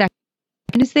split second.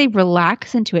 As they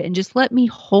relax into it and just let me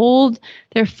hold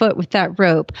their foot with that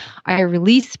rope, I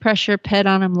release pressure, pet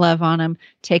on them, love on them,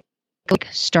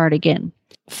 start again.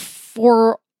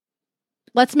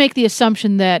 Let's make the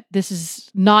assumption that this is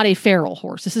not a feral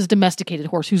horse. This is a domesticated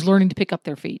horse who's learning to pick up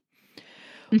their feet.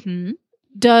 Mm-hmm.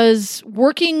 Does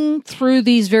working through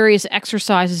these various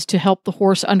exercises to help the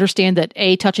horse understand that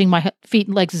A, touching my feet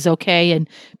and legs is okay, and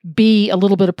B, a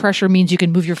little bit of pressure means you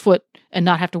can move your foot and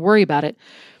not have to worry about it,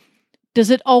 does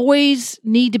it always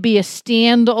need to be a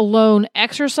standalone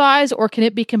exercise, or can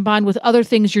it be combined with other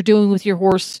things you're doing with your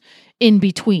horse in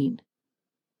between?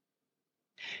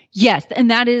 Yes, and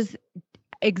that is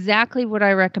exactly what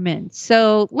I recommend.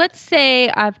 So let's say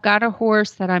I've got a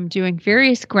horse that I'm doing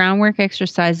various groundwork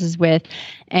exercises with,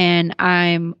 and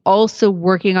I'm also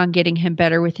working on getting him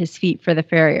better with his feet for the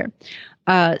farrier.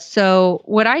 So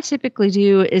what I typically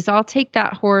do is I'll take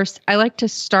that horse. I like to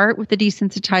start with the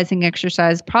desensitizing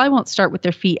exercise. Probably won't start with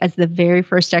their feet as the very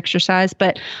first exercise,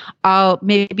 but I'll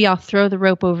throw the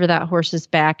rope over that horse's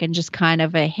back and just kind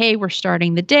of hey, we're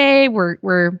starting the day.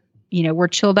 We're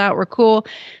chilled out. We're cool.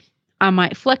 I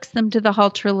might flex them to the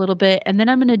halter a little bit, and then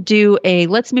I'm going to do a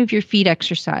let's move your feet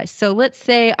exercise. So let's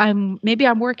say I'm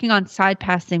working on side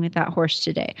passing with that horse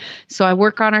today. So I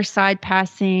work on our side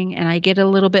passing and I get a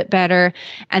little bit better,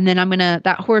 and then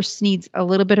that horse needs a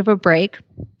little bit of a break.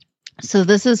 So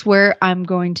this is where I'm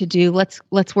going to do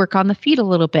let's work on the feet a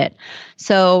little bit.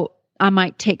 So I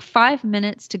might take 5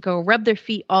 minutes to go rub their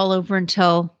feet all over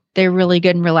until they're really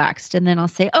good and relaxed. And then I'll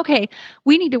say, okay,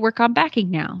 we need to work on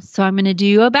backing now. So I'm going to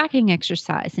do a backing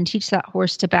exercise and teach that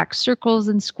horse to back circles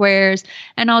and squares.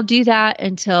 And I'll do that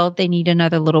until they need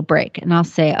another little break. And I'll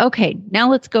say, okay, now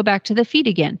let's go back to the feet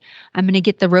again. I'm going to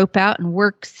get the rope out and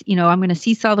I'm going to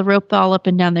seesaw the rope all up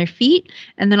and down their feet.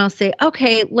 And then I'll say,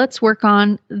 okay, let's work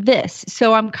on this.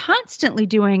 So I'm constantly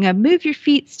doing a move your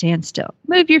feet, stand still,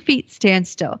 move your feet, stand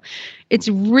still. It's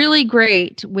really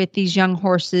great with these young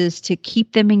horses to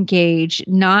keep them engaged,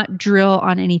 not drill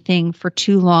on anything for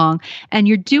too long. And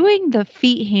you're doing the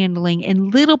feet handling in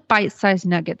little bite-sized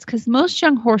nuggets because most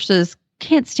young horses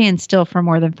can't stand still for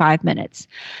more than 5 minutes.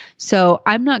 So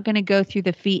I'm not going to go through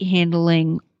the feet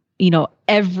handling,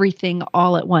 everything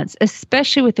all at once,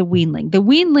 especially with the weanling. The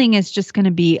weanling is just going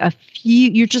to be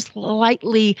you're just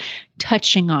lightly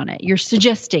touching on it. You're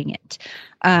suggesting it.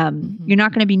 You're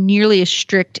not going to be nearly as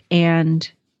strict and,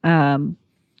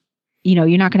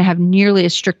 you're not going to have nearly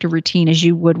as strict a routine as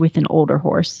you would with an older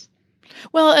horse.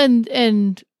 Well,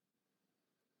 and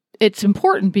it's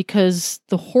important because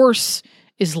the horse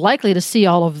is likely to see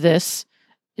all of this.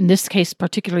 In this case,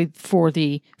 particularly for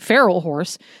the feral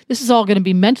horse, this is all going to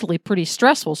be mentally pretty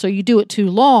stressful. So you do it too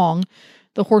long,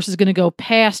 the horse is going to go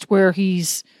past where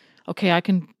he's, okay,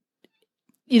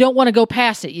 you don't want to go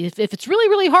past it. If it's really,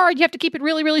 really hard, you have to keep it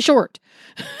really, really short.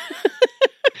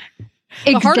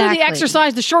 The harder the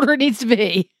exercise, the shorter it needs to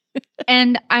be.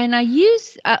 and I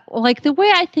use, the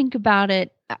way I think about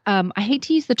it, I hate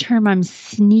to use the term I'm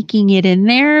sneaking it in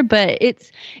there, but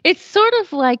it's sort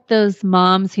of like those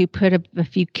moms who put a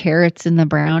few carrots in the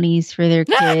brownies for their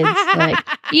kids. Like,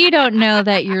 you don't know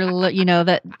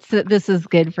that that this is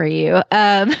good for you.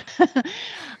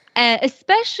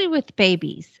 Especially with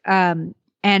babies.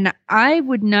 And I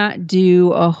would not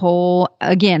do a whole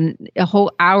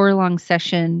hour-long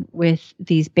session with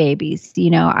these babies.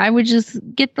 I would just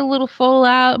get the little foal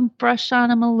out and brush on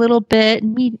them a little bit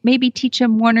and maybe teach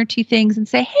them one or two things and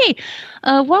say, hey,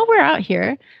 while we're out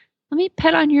here, let me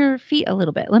pet on your feet a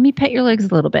little bit. Let me pet your legs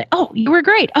a little bit. Oh, you were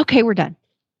great. Okay, we're done.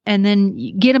 And then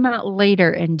you get them out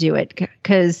later and do it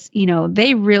because,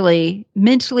 they really,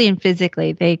 mentally and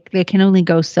physically, they can only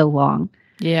go so long.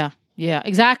 Yeah,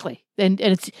 exactly. And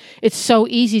it's so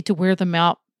easy to wear them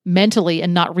out mentally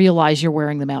and not realize you're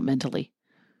wearing them out mentally.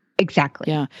 Exactly.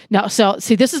 Yeah. Now, so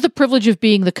see, this is the privilege of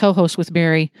being the co-host with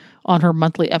Mary on her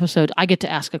monthly episode. I get to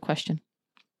ask a question.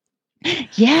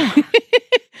 Yeah.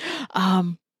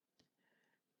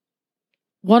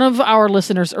 One of our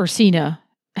listeners, Ursina,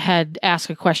 had asked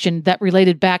a question that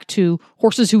related back to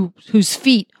horses whose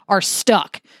feet are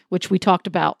stuck, which we talked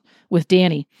about with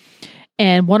Danny.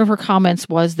 And one of her comments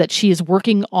was that she is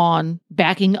working on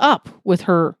backing up with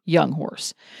her young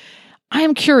horse. I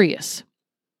am curious,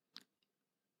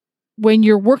 when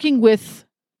you're working with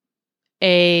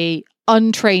a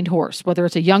untrained horse, whether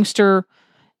it's a youngster,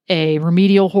 a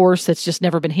remedial horse that's just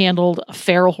never been handled, a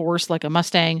feral horse like a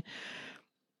Mustang,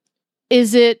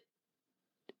 is it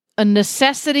a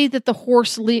necessity that the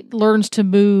horse learns to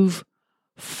move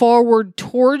forward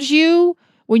towards you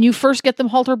when you first get them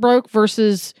halter broke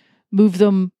versus move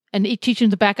them and teach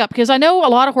them to back up? Because I know a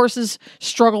lot of horses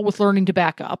struggle with learning to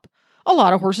back up. A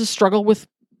lot of horses struggle with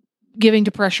giving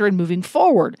to pressure and moving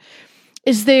forward.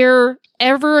 Is there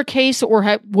ever a case,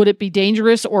 or would it be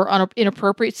dangerous or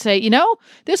inappropriate to say,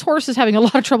 this horse is having a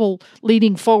lot of trouble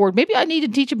leading forward. Maybe I need to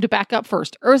teach him to back up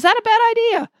first. Or is that a bad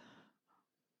idea?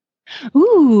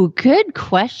 Ooh, good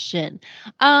question.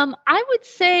 I would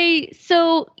say,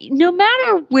 so no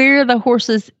matter where the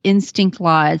horse's instinct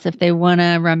lies, if they want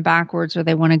to run backwards or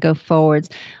they want to go forwards,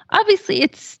 obviously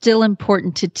it's still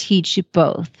important to teach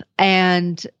both.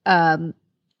 And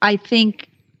I think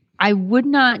I would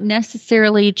not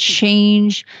necessarily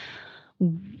change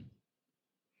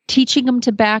teaching them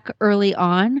to back early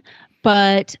on,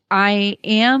 but I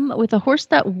am with a horse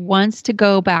that wants to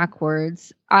go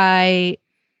backwards. I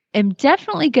am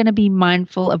definitely going to be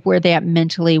mindful of where they are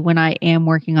mentally when I am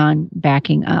working on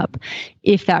backing up,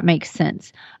 if that makes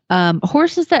sense.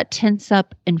 Horses that tense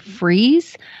up and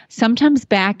freeze, sometimes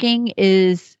backing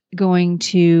is going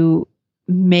to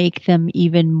make them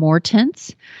even more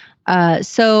tense.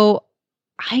 So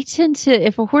I tend to,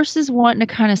 if a horse is wanting to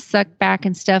kind of suck back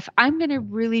and stuff, I'm going to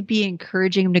really be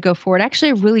encouraging them to go forward.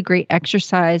 Actually, a really great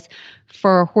exercise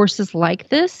for horses like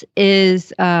this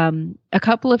is a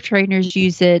couple of trainers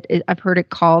use it. I've heard it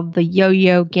called the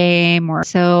yo-yo game.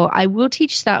 So I will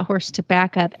teach that horse to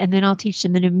back up, and then I'll teach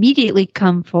them to immediately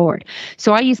come forward.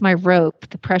 So I use my rope,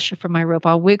 the pressure from my rope.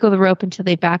 I'll wiggle the rope until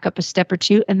they back up a step or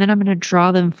two, and then I'm going to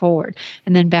draw them forward,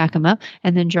 and then back them up,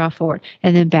 and then draw forward,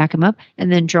 and then back them up,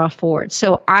 and then draw forward.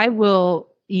 So I will,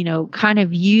 kind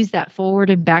of use that forward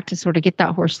and back to sort of get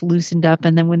that horse loosened up.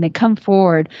 And then when they come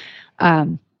forward,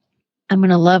 I'm going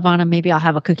to love on them. Maybe I'll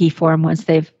have a cookie for them once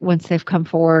they've come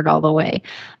forward all the way.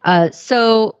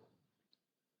 So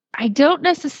I don't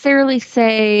necessarily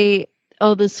say,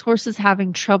 oh, this horse is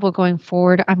having trouble going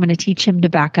forward, I'm going to teach him to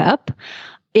back up.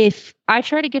 If I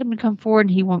try to get him to come forward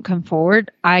and he won't come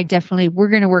forward, we're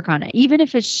going to work on it, even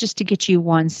if it's just to get you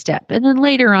one step. And then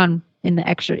later on in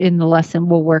the lesson,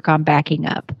 we'll work on backing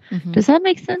up. Mm-hmm. Does that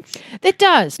make sense? It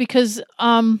does, because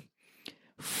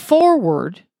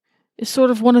forward is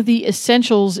sort of one of the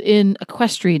essentials in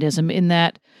equestrianism, in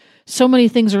that so many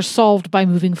things are solved by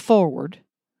moving forward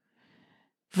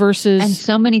versus... And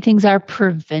so many things are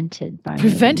prevented by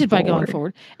going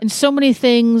forward. And so many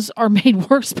things are made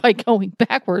worse by going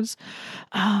backwards.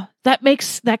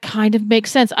 That kind of makes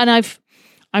sense. And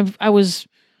I was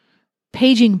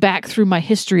paging back through my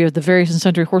history of the various and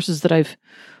sundry horses that I've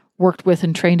worked with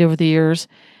and trained over the years.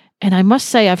 And I must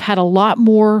say, I've had a lot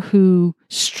more who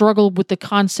struggled with the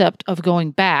concept of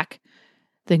going back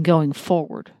than going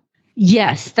forward.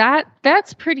 Yes,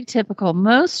 that's pretty typical.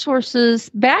 Most horses,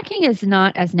 backing is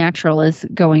not as natural as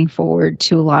going forward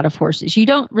to a lot of horses. You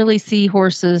don't really see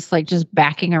horses like just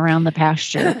backing around the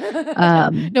pasture.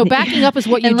 No, backing up is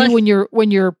what you do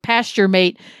when your pasture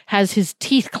mate has his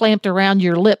teeth clamped around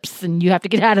your lips and you have to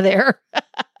get out of there.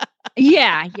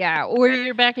 Yeah. Or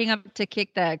you're backing up to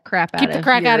kick the crap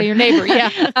out of your neighbor.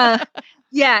 Yeah.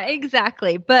 Yeah,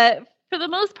 exactly. But for the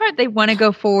most part, they want to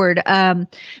go forward.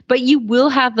 But you will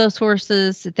have those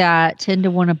horses that tend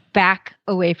to want to back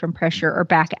away from pressure or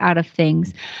back out of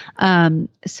things.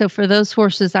 So for those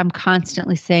horses, I'm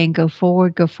constantly saying, go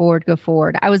forward, go forward, go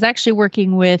forward. I was actually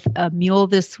working with a mule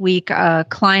this week, a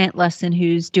client lesson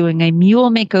who's doing a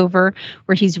mule makeover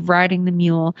where he's riding the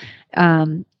mule.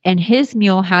 And his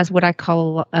mule has what I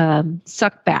call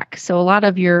suck back. So a lot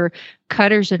of your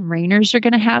cutters and reiners are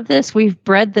going to have this. We've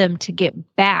bred them to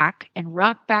get back and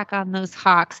rock back on those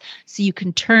hocks so you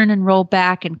can turn and roll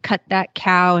back and cut that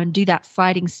cow and do that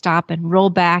sliding stop and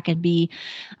roll back and be.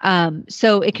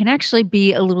 So it can actually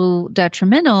be a little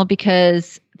detrimental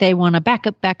because they want to back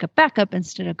up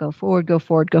instead of go forward, go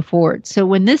forward, go forward. So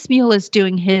when this mule is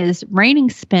doing his reining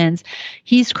spins,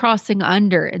 he's crossing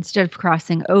under instead of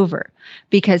crossing over,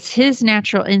 because his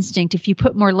natural instinct, if you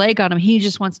put more leg on him, he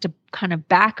just wants to kind of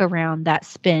back around that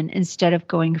spin instead of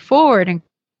going forward and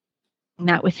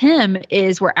that with him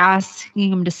is we're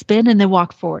asking him to spin and then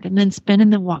walk forward and then spin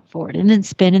and then walk forward and then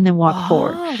spin and then walk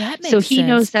forward. Oh, that makes so sense. he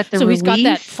knows that the so relief, he's got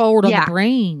that forward on the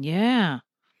brain. Yeah.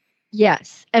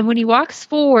 Yes. And when he walks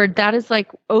forward, that is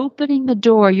like opening the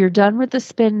door. You're done with the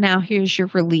spin. Now here's your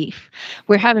relief.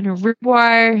 We're having to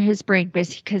rewire his brain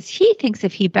because he thinks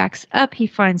if he backs up, he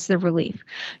finds the relief.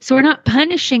 So we're not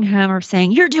punishing him or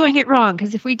saying, you're doing it wrong.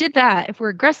 Because if we did that, if we're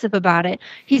aggressive about it,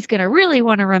 he's going to really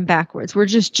want to run backwards. We're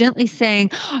just gently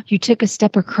saying, oh, you took a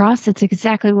step across. That's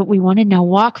exactly what we wanted. Now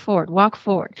walk forward, walk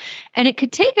forward. And it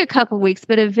could take a couple weeks,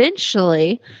 but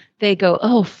eventually they go,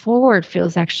 oh, forward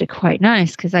feels actually quite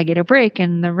nice because I get a break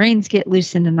and the reins get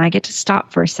loosened and I get to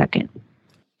stop for a second.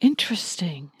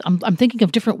 Interesting. I'm thinking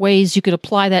of different ways you could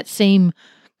apply that same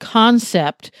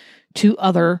concept to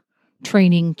other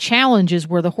training challenges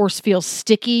where the horse feels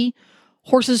sticky.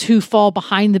 Horses who fall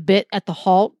behind the bit at the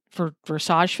halt, for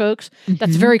dressage folks,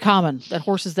 that's very common, that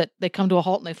horses that they come to a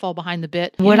halt and they fall behind the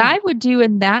bit. What I would do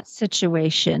in that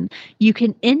situation, you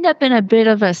can end up in a bit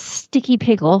of a sticky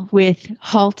pickle with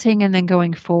halting and then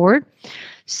going forward.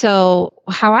 So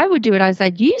how I would do it is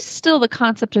I'd use still the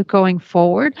concept of going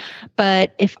forward,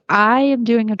 but if I am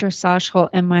doing a dressage halt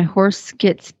and my horse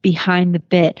gets behind the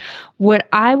bit, what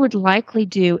I would likely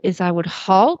do is I would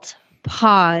halt,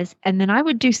 pause, and then I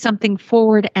would do something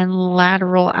forward and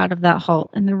lateral out of that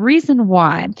halt. And the reason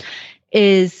why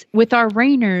is with our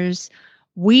reiners,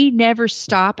 we never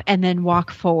stop and then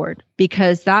walk forward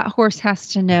because that horse has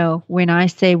to know when I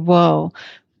say, whoa,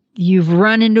 you've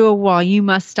run into a wall, you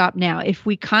must stop now. If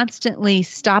we constantly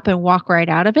stop and walk right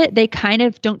out of it, they kind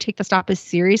of don't take the stop as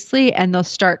seriously and they'll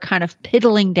start kind of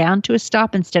piddling down to a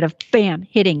stop instead of bam,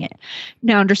 hitting it.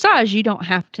 Now in dressage, you don't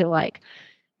have to like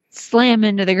slam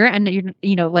into the ground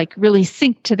and like really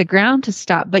sink to the ground to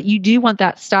stop, but you do want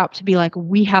that stop to be like,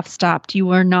 we have stopped. You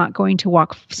are not going to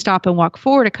stop and walk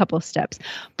forward a couple of steps,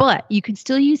 but you can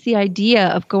still use the idea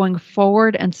of going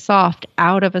forward and soft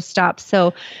out of a stop.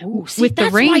 So with the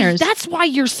reiners, that's why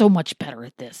you're so much better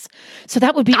at this. So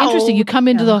that would be interesting. You come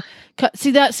into the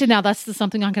now that's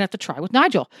something I'm gonna have to try with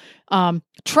Nigel.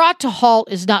 Trot to halt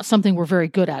is not something we're very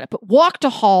good at it, but walk to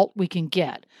halt we can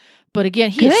get. But again,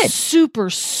 he is super,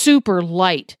 super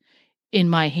light in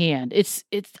my hand.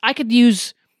 I could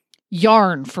use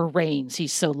yarn for reins.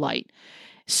 He's so light.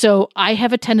 So I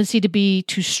have a tendency to be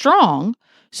too strong.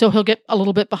 So he'll get a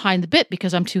little bit behind the bit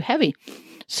because I'm too heavy.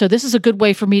 So this is a good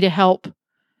way for me to help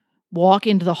walk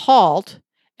into the halt.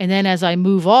 And then as I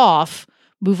move off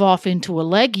into a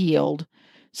leg yield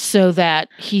so that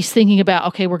he's thinking about,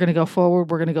 okay, we're going to go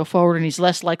forward. And he's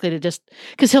less likely to just,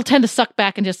 because he'll tend to suck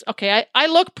back and just, okay, I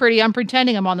look pretty. I'm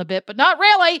pretending I'm on the bit, but not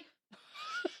really.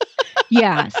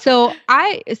 So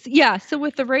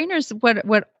with the reiners,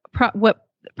 what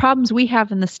problems we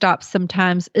have in the stops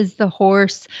sometimes is the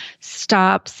horse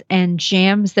stops and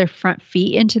jams their front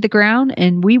feet into the ground,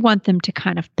 and we want them to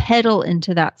kind of pedal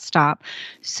into that stop.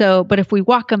 So, but if we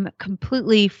walk them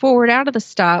completely forward out of the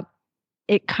stop,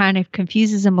 it kind of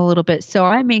confuses them a little bit. So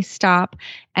I may stop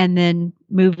and then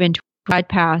move into a ride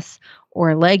pass or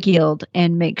a leg yield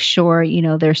and make sure,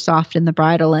 they're soft in the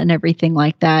bridle and everything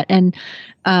like that. And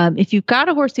if you've got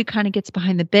a horse who kind of gets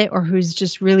behind the bit or who's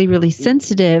just really, really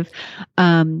sensitive,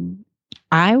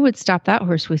 I would stop that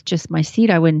horse with just my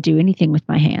seat. I wouldn't do anything with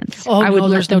my hands.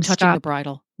 There's no touching the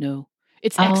bridle. No,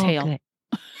 it's exhale.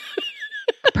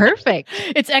 Perfect.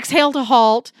 It's exhale to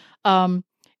halt,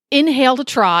 inhale to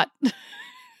trot.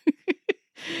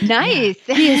 Nice.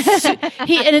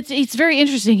 It's very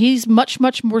interesting. He's much,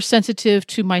 much more sensitive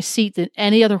to my seat than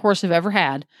any other horse I've ever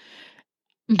had.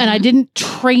 And I didn't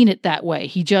train it that way.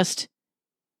 He just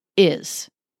is.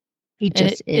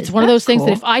 It's one of those things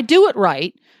that if I do it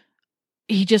right,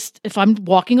 if I'm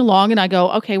walking along and I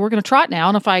go, okay, we're going to trot now.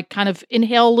 And if I kind of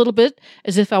inhale a little bit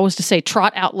as if I was to say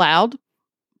trot out loud,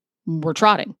 we're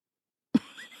trotting.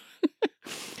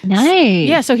 Nice.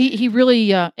 Yeah, so he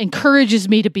really encourages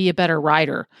me to be a better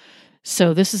rider.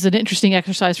 So this is an interesting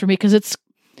exercise for me because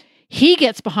he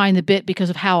gets behind the bit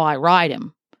because of how I ride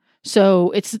him.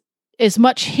 So it's as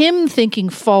much him thinking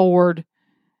forward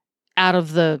out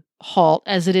of the halt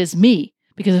as it is me.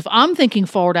 Because if I'm thinking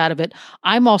forward out of it,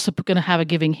 I'm also going to have a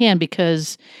giving hand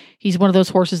because he's one of those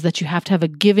horses that you have to have a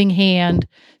giving hand.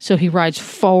 So he rides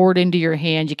forward into your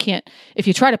hand. You can't, if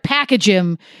you try to package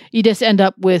him, you just end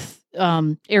up with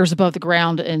airs above the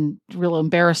ground and real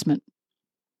embarrassment.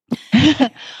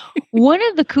 One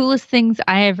of the coolest things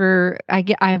I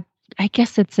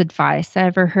guess it's advice I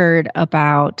ever heard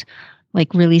about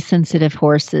like really sensitive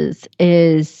horses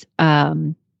is,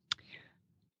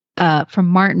 from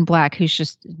Martin Black, who's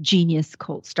just a genius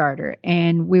colt starter.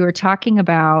 And we were talking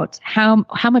about how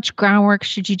much groundwork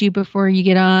should you do before you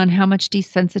get on, how much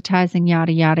desensitizing,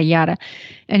 yada, yada, yada.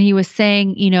 And he was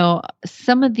saying,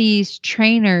 some of these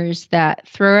trainers that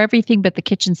throw everything but the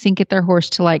kitchen sink at their horse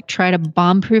to like try to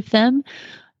bomb proof them,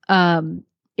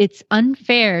 it's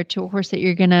unfair to a horse that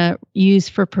you're going to use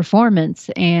for performance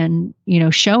and,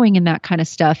 showing and that kind of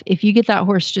stuff. If you get that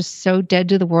horse just so dead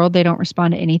to the world, they don't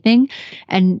respond to anything.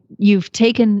 And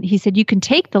he said, you can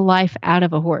take the life out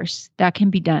of a horse. That can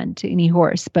be done to any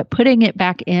horse, but putting it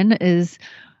back in is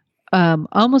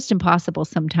almost impossible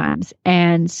sometimes.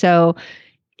 And so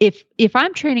if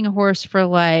I'm training a horse for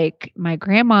like my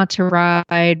grandma to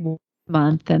ride 1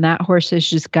 month and that horse has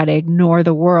just got to ignore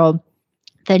the world,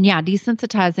 then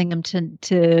desensitizing them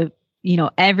to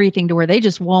everything to where they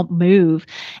just won't move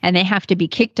and they have to be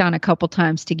kicked on a couple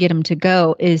times to get them to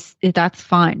go that's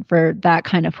fine for that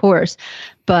kind of horse.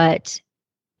 But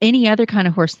any other kind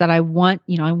of horse that I want,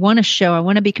 I want to show, I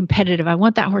want to be competitive, I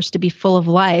want that horse to be full of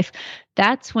life.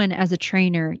 That's when, as a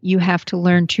trainer, you have to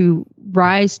learn to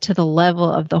rise to the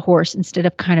level of the horse instead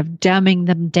of kind of dumbing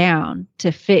them down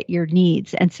to fit your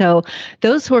needs. And so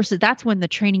those horses, that's when the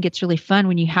training gets really fun,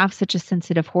 when you have such a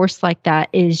sensitive horse like that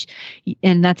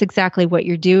and that's exactly what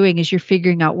you're doing, is you're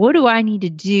figuring out, what do I need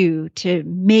to do to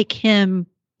make him,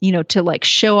 to like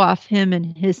show off him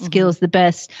and his skills the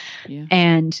best. Yeah.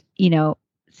 And,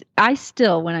 I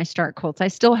still, when I start colts, I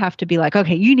still have to be like,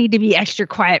 okay, you need to be extra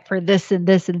quiet for this and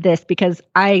this and this, because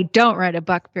I don't ride a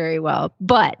buck very well,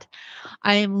 but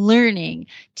I am learning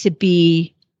to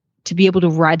be able to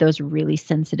ride those really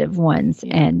sensitive ones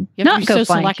and not go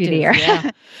flying through the air.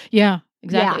 Yeah,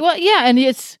 exactly. Yeah. Well,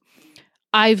 and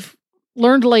I've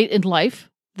learned late in life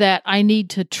that I need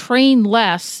to train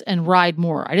less and ride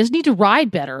more. I just need to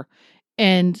ride better.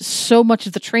 And so much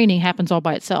of the training happens all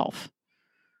by itself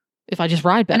if I just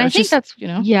ride better. And I think that's,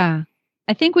 yeah.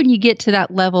 I think when you get to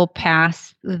that level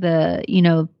past the,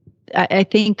 I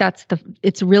think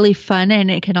it's really fun,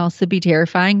 and it can also be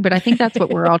terrifying, but I think that's what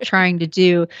we're all trying to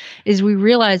do, is we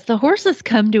realize the horses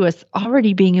come to us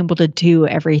already being able to do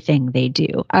everything they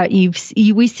do.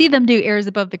 We see them do airs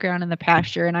above the ground in the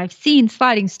pasture, and I've seen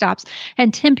sliding stops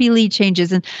and tempi lead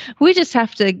changes, and we just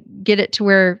have to get it to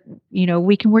where,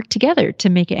 we can work together to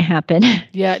make it happen.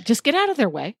 Yeah. Just get out of their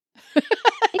way.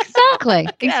 Exactly.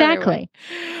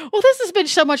 Well, this has been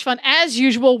so much fun. As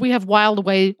usual, we have whiled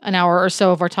away an hour or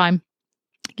so of our time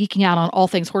geeking out on all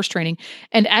things horse training.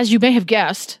 And as you may have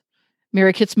guessed,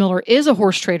 Mary Kitzmiller is a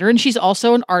horse trainer, and she's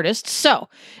also an artist. So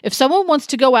if someone wants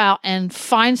to go out and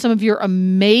find some of your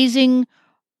amazing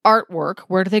artwork,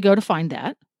 where do they go to find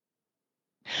that?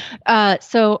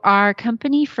 So our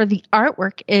company for the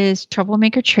artwork is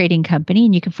Troublemaker Trading Company,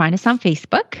 and you can find us on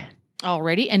Facebook.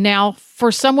 Alrighty. And now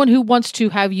for someone who wants to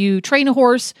have you train a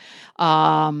horse,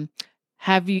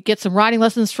 have you get some riding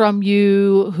lessons from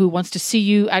you, who wants to see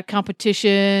you at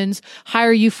competitions,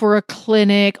 hire you for a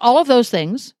clinic, all of those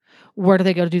things, where do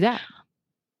they go to do that?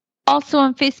 Also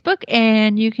on Facebook,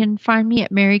 and you can find me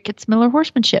at Mary Kitzmiller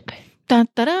Horsemanship. Dun,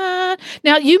 dun, dun.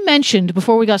 Now, you mentioned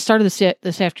before we got started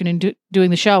this afternoon doing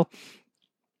the show,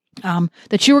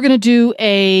 that you were going to do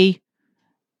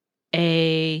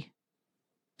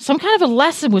some kind of a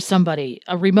lesson with somebody,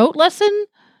 a remote lesson?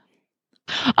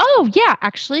 Oh, yeah.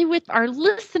 Actually, with our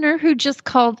listener who just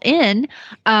called in,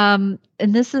 and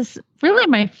this is really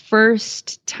my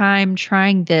first time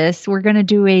trying this, we're going to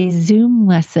do a Zoom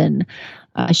lesson.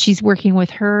 She's working with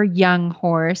her young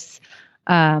horse,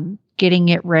 getting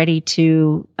it ready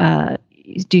to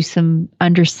do some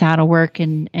under saddle work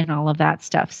and all of that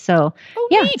stuff. So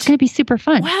neat. It's going to be super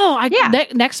fun. Wow.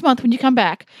 Next month when you come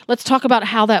back, let's talk about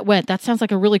how that went. That sounds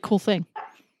like a really cool thing.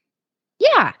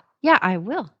 Yeah, I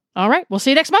will. All right. We'll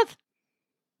see you next month.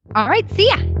 All right. See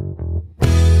ya.